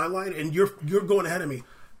on the sideline and you're going ahead of me.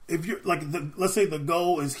 If you're like let's say the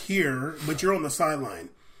goal is here, but you're on the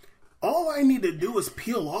sideline. All I need to do is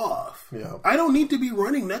peel off. Yeah. I don't need to be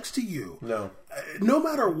running next to you. No. No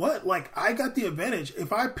matter what, like I got the advantage.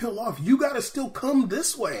 If I peel off, you got to still come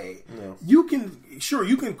this way. No. You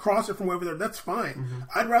can cross it from over there. That's fine. Mm-hmm.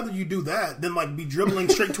 I'd rather you do that than like be dribbling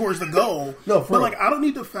straight towards the goal. No, but like I don't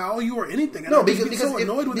need to foul you or anything. And I get so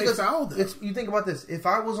annoyed when they foul them. You think about this. If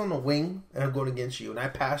I was on the wing and I'm going against you and I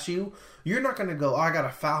pass you, you're not going to go, I got to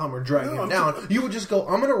foul him or drag him down. You would just go,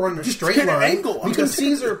 I'm going to run the straight line. Angle. Because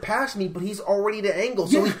Caesar passed me, but he's already the angle.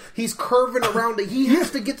 So he's curving around it. He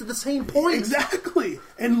has to get to the same point. Exactly.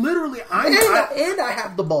 And literally, I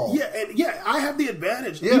have the ball. Yeah, I have the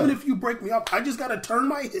advantage. Yeah. Even if you break me up, I just got to turn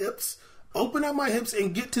my hips, open up my hips,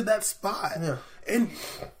 and get to that spot. Yeah. And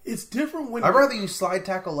it's different when... I'd rather you slide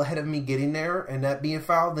tackle ahead of me getting there and that being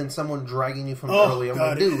fouled than someone dragging you from early. I'm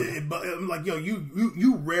like, dude. I'm like, yo,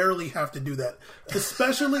 you rarely have to do that.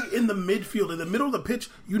 Especially in the midfield. In the middle of the pitch,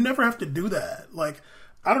 you never have to do that. Like,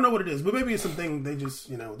 I don't know what it is, but maybe it's something they just,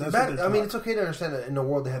 that's what I mean, it's okay to understand that in the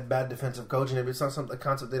world they have bad defensive coaching. If it's not a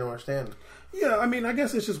concept they don't understand. Yeah, I mean, I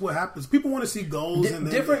guess it's just what happens. People want to see goals.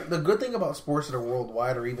 The good thing about sports that are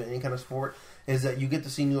worldwide or even any kind of sport is that you get to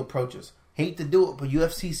see new approaches. Hate to do it, but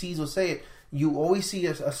UFCCs will say it. You always see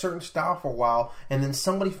a certain style for a while, and then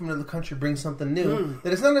somebody from another country brings something new.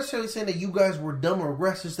 That it's not necessarily saying that you guys were dumb or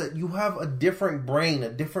regressed, it's that you have a different brain, a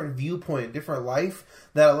different viewpoint, a different life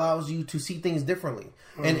that allows you to see things differently.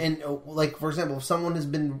 And like, for example, if someone has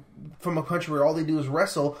been from a country where all they do is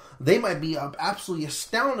wrestle, they might be absolutely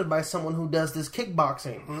astounded by someone who does this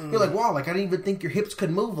kickboxing. You're like, wow, like I didn't even think your hips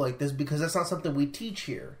could move like this because that's not something we teach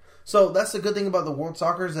here. So that's the good thing about the world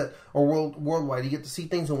soccer is that, or worldwide, you get to see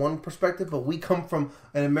things in one perspective. But we come from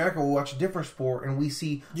in America, we watch a different sport, and we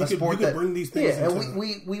see sport that bring these things. Yeah, and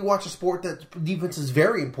we watch a sport that defense is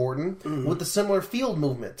very important with the similar field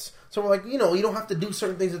movements. So we're like, you don't have to do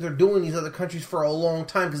certain things that they're doing in these other countries for a long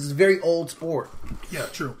time because it's a very old sport. Yeah,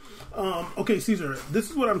 true. Okay, Caesar,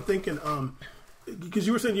 this is what I'm thinking. Because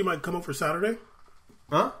you were saying you might come over Saturday.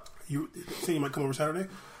 Huh? You saying you might come over Saturday.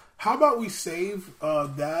 How about we save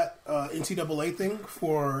that NCAA thing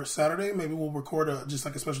for Saturday? Maybe we'll record just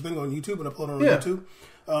like a special thing on YouTube and upload it on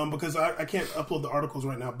YouTube. Because I can't upload the articles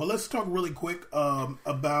right now. But let's talk really quick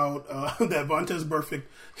about that Vontaze Burfict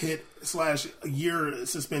hit / year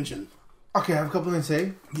suspension. Okay, I have a couple things to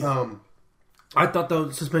say. Yeah. I thought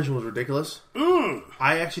the suspension was ridiculous.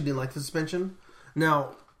 I actually didn't like the suspension.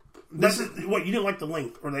 Now, what, you didn't like the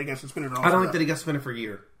length, or they got suspended? I don't like that he got suspended for a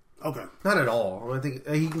year. Okay. Not at all. I think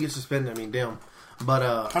he can get suspended. I mean, damn.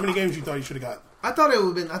 But how many games you thought he should have got? I thought it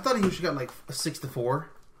would have been. I thought he should have got like a 6-4.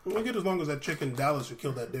 We'll get as long as that chick in Dallas who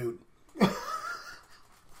killed that dude.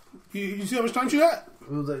 you see how much time she got?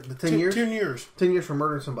 It was like the 10 years. 10 years. 10 years for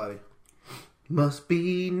murdering somebody. Must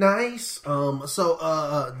be nice.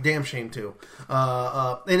 Damn shame too.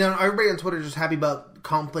 And then everybody on Twitter is just happy about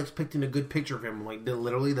Complex picking a good picture of him. Like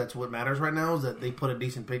literally, that's what matters right now is that they put a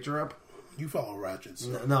decent picture up. You follow Ratchets.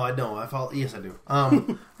 No, I don't. I follow. Yes, I do.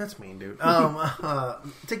 That's mean, dude.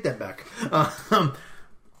 Take that back.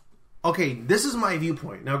 Okay, this is my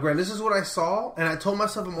viewpoint. Now, Grant, this is what I saw, and I told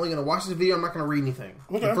myself I'm only going to watch this video. I'm not going to read anything.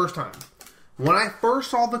 Okay. The first time. When I first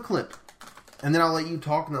saw the clip, and then I'll let you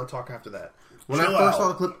talk, and I'll talk after that. When I first saw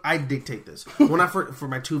the clip, I dictate this. For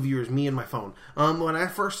my two viewers, me and my phone. When I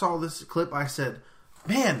first saw this clip, I said,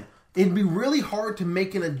 man, it'd be really hard to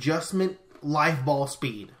make an adjustment live ball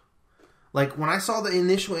speed. Like, when I saw the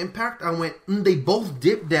initial impact, I went, they both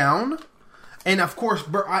dipped down. And, of course,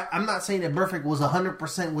 I'm not saying that Burfict was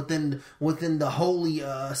 100% within the holy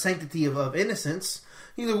sanctity of innocence.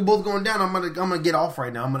 Either we're both going down, I'm gonna get off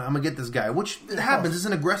right now. I'm gonna get this guy. Which happens. It's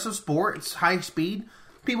an aggressive sport. It's high speed.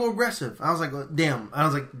 People are aggressive. I was like, damn.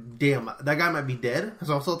 That guy might be dead. As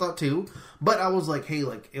I also thought, too. But I was like, hey,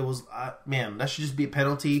 like, it was, man, that should just be a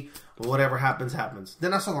penalty. Whatever happens, happens.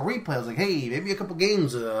 Then I saw the replay. I was like, hey, maybe a couple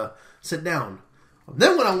games, sit down.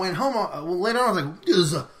 Then when I went home later on, I was like, this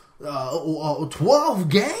is 12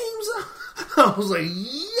 games? I was like,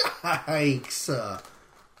 yikes.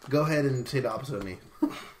 Go ahead and say the opposite of me.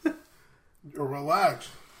 Relax.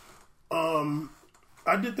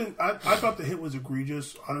 I did think I thought the hit was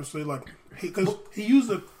egregious. Honestly, like because he used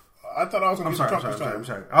the. I thought I was going to. I'm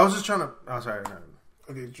sorry. I was just trying to. I'm sorry.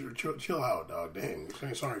 Okay, chill out, dog. Dang,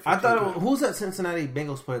 I'm sorry. I thought who's that Cincinnati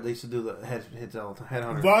Bengals player that used to do the hits all the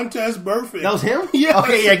headhunter? Vontaze Burfict. That was him. Yeah.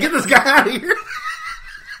 Okay, yeah. Get this guy out of here.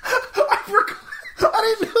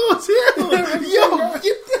 I didn't know it was him.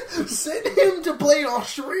 Yo, send him to play in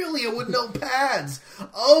Australia with no pads.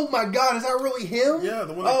 Oh my God, is that really him? Yeah,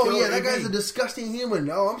 the one that killed that AB. guy's a disgusting human.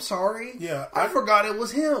 No, I'm sorry. Yeah, I forgot it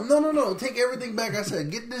was him. No. Take everything back. I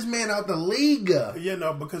said, get this man out the league. Yeah,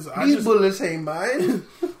 no, because these bullets ain't mine.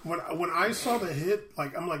 When I saw the hit,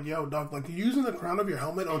 like I'm like, yo, dog, like you're using the crown of your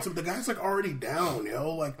helmet on some. The guy's like already down,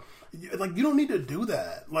 yo. Like you don't need to do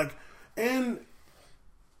that. Like, and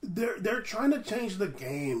they're trying to change the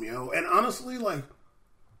game, yo. And honestly, like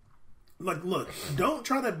look, don't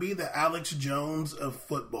try to be the Alex Jones of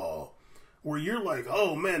football, where you're like,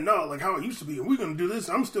 oh man, no, like how it used to be, and we're gonna do this.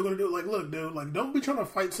 I'm still gonna do it. Like, look, dude, like don't be trying to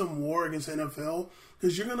fight some war against the NFL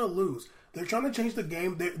because you're gonna lose. They're trying to change the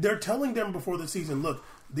game. They're telling them before the season, look,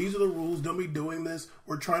 these are the rules. Don't be doing this.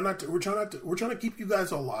 We're trying to keep you guys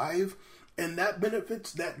alive, and that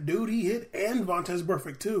benefits that dude he hit and Vontaze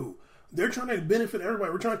Burfict too. They're trying to benefit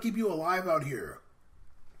everybody. We're trying to keep you alive out here.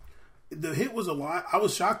 the hit was a lot. I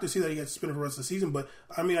was shocked to see that he got suspended for the rest of the season, but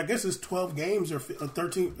I mean, I guess it's 12 games or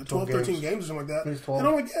 13 games or something like that. And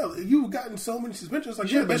I'm like, yeah, you've gotten so many suspensions.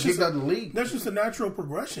 Like, yeah, that's just out the league. That's just a natural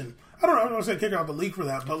progression. I don't want to say kick out of the league for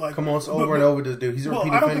that, but like, come on, it's over and over this dude. He's a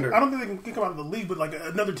repeat offender. I don't think they can kick him out of the league, but like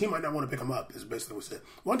another team might not want to pick him up. Is basically what it said.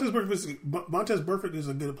 Montez Burfict is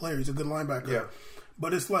a good player. He's a good linebacker. Yeah.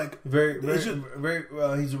 But it's like very.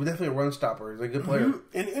 He's definitely a run stopper. He's a good player,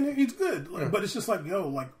 and he's good. Like, but it's just like, yo,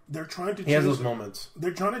 like they're trying to. He has those moments. They're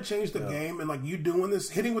trying to change the game, and like you doing this,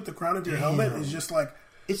 hitting with the crown of your helmet is just like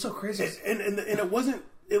it's so crazy. And it wasn't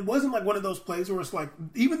like one of those plays where it's like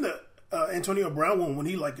even the Antonio Brown one when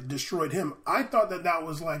he like destroyed him. I thought that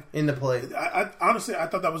was like in the play. I honestly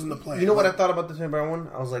thought that was in the play. You know what I thought about the Antonio Brown one?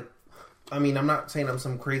 I was like, I mean, I'm not saying I'm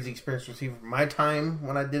some crazy experienced receiver. My time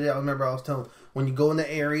when I did it, I remember I was telling when you go in the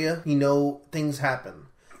area, you know things happen.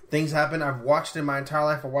 Things happen. I've watched it my entire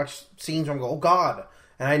life. I watched scenes where I go, oh God,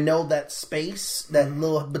 and I know that space, that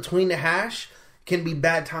little between the hash, can be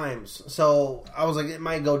bad times. So I was like, it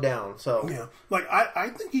might go down. So yeah, like I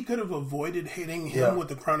think he could have avoided hitting him with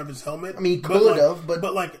the crown of his helmet. I mean, he could have,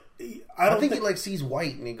 but like I think he like sees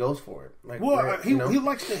white and he goes for it. Like, he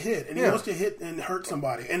likes to hit and he wants to hit and hurt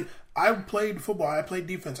somebody. And I played football. I played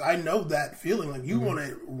defense. I know that feeling. Like you want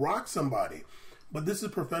to rock somebody, but this is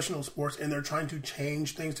professional sports, and they're trying to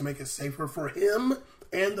change things to make it safer for him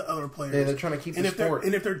and the other players. Yeah, they're trying to keep the sport.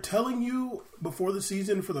 And if they're telling you before the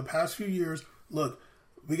season for the past few years, look,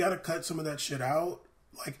 we got to cut some of that shit out.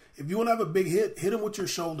 Like, if you want to have a big hit, hit him with your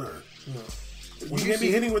shoulder. Yeah. You can't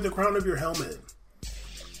be hitting with the crown of your helmet.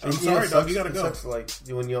 I'm sorry, dog. You got to go. Sucks, like,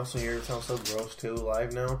 when you also hear it sounds so gross, too,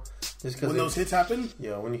 live now. Just when those hits happen?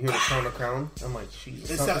 Yeah, when you hear the crown, I'm like, Jesus.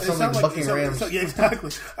 It sounds like Bucking Rams. Yeah,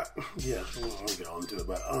 exactly. Yeah, I won't get on to it,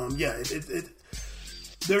 but yeah,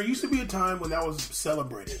 there used to be a time when that was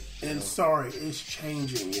celebrated, and sorry, it's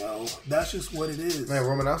changing, yo. That's just what it is. Man,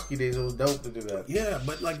 Romanowski days, it was dope to do that. Yeah,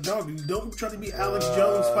 but like, dog, you don't try to be Alex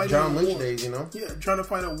Jones fighting John Lynch days, you know? Yeah, trying to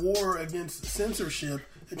fight a war against censorship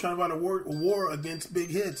and trying to fight a war against big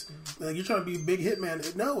hits. Like, you're trying to be a big hit man.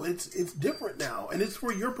 No, it's different now, and it's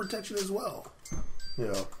for your protection as well.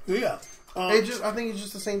 Yeah. Yeah. I think it's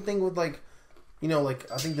just the same thing with like, you know, like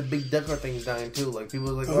I think the big dunker thing's dying too. Like people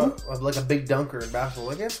are like, like a big dunker in basketball.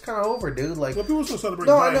 Like it's kind of over, dude. Like people still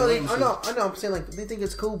celebrating. No, I know. I'm saying like they think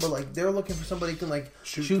it's cool, but like they're looking for somebody who can like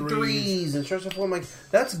shoot threes and stretch the floor. I'm like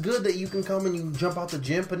that's good that you can come and you jump out the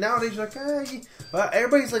gym. But nowadays you're like,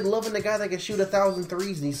 everybody's like loving the guy that can shoot 1,000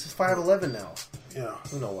 threes and he's 5'11" now. Yeah, I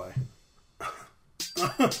don't know why.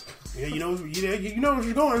 Yeah, you know where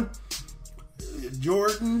you're going.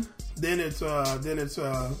 Jordan. Then it's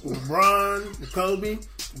LeBron, Kobe.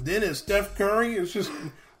 Then it's Steph Curry. It's just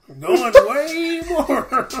going way more.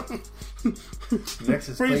 Next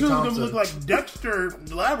is pretty Klay soon it's Thompson. gonna look like Dexter,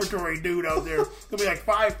 the laboratory dude out there. Gonna be like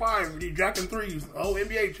 5'5", jacking threes. Oh,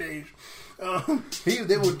 NBA change.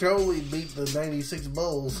 They would totally beat the '96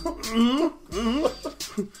 Bulls.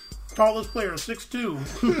 Tallest player,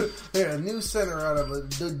 6'2". Yeah, a new center out of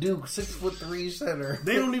the Duke, 6'3" center.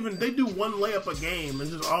 They do one layup a game and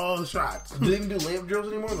just all shots. Do they even do layup drills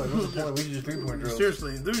anymore? Like, what's the point? We should just 3-point drills.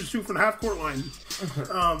 Seriously, they're just shoot from the half court line.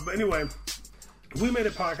 But anyway, We Made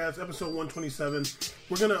It podcast, episode 127.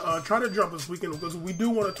 We're gonna try to drop this weekend because we do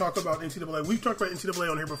want to talk about NCAA. We've talked about NCAA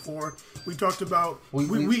on here before. We talked about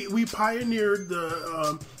we pioneered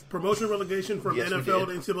the promotion relegation from NFL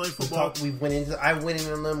to NCAA football. I went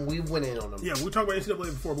in on them. We went in on them. Yeah, we talked about NCAA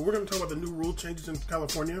before, but we're going to talk about the new rule changes in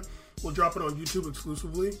California. We'll drop it on YouTube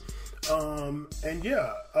exclusively.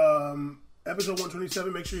 Episode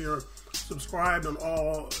 127. Make sure you're subscribed on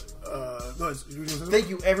all. Go ahead. Thank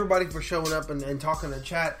you everybody for showing up and talking in the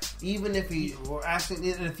chat. Even if you were asking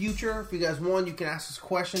in the future, if you guys want, you can ask us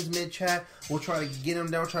questions mid chat. We'll try to get them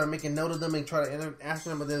down, try to make a note of them, and try to ask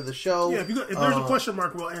them at the end of the show. Yeah, if there's a question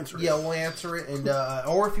mark, we'll answer it. Yeah, we'll answer it. And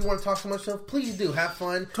or if you want to talk to myself, please do. Have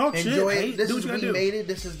fun. Talk enjoy shit. it. This is We made it.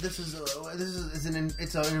 This is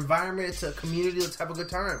an environment. It's a community. Let's have a good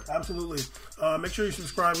time. Absolutely. Make sure you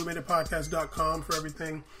subscribe. We made it podcast.com for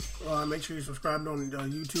everything. Make sure you subscribe on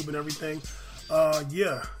YouTube and everything.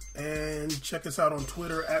 And check us out on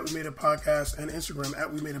Twitter at We Made It Podcast and Instagram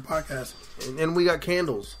at We Made It Podcast. And we got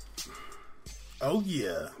candles. Oh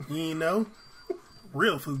yeah, you know,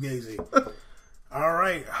 real fugazi. All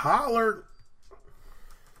right, holler.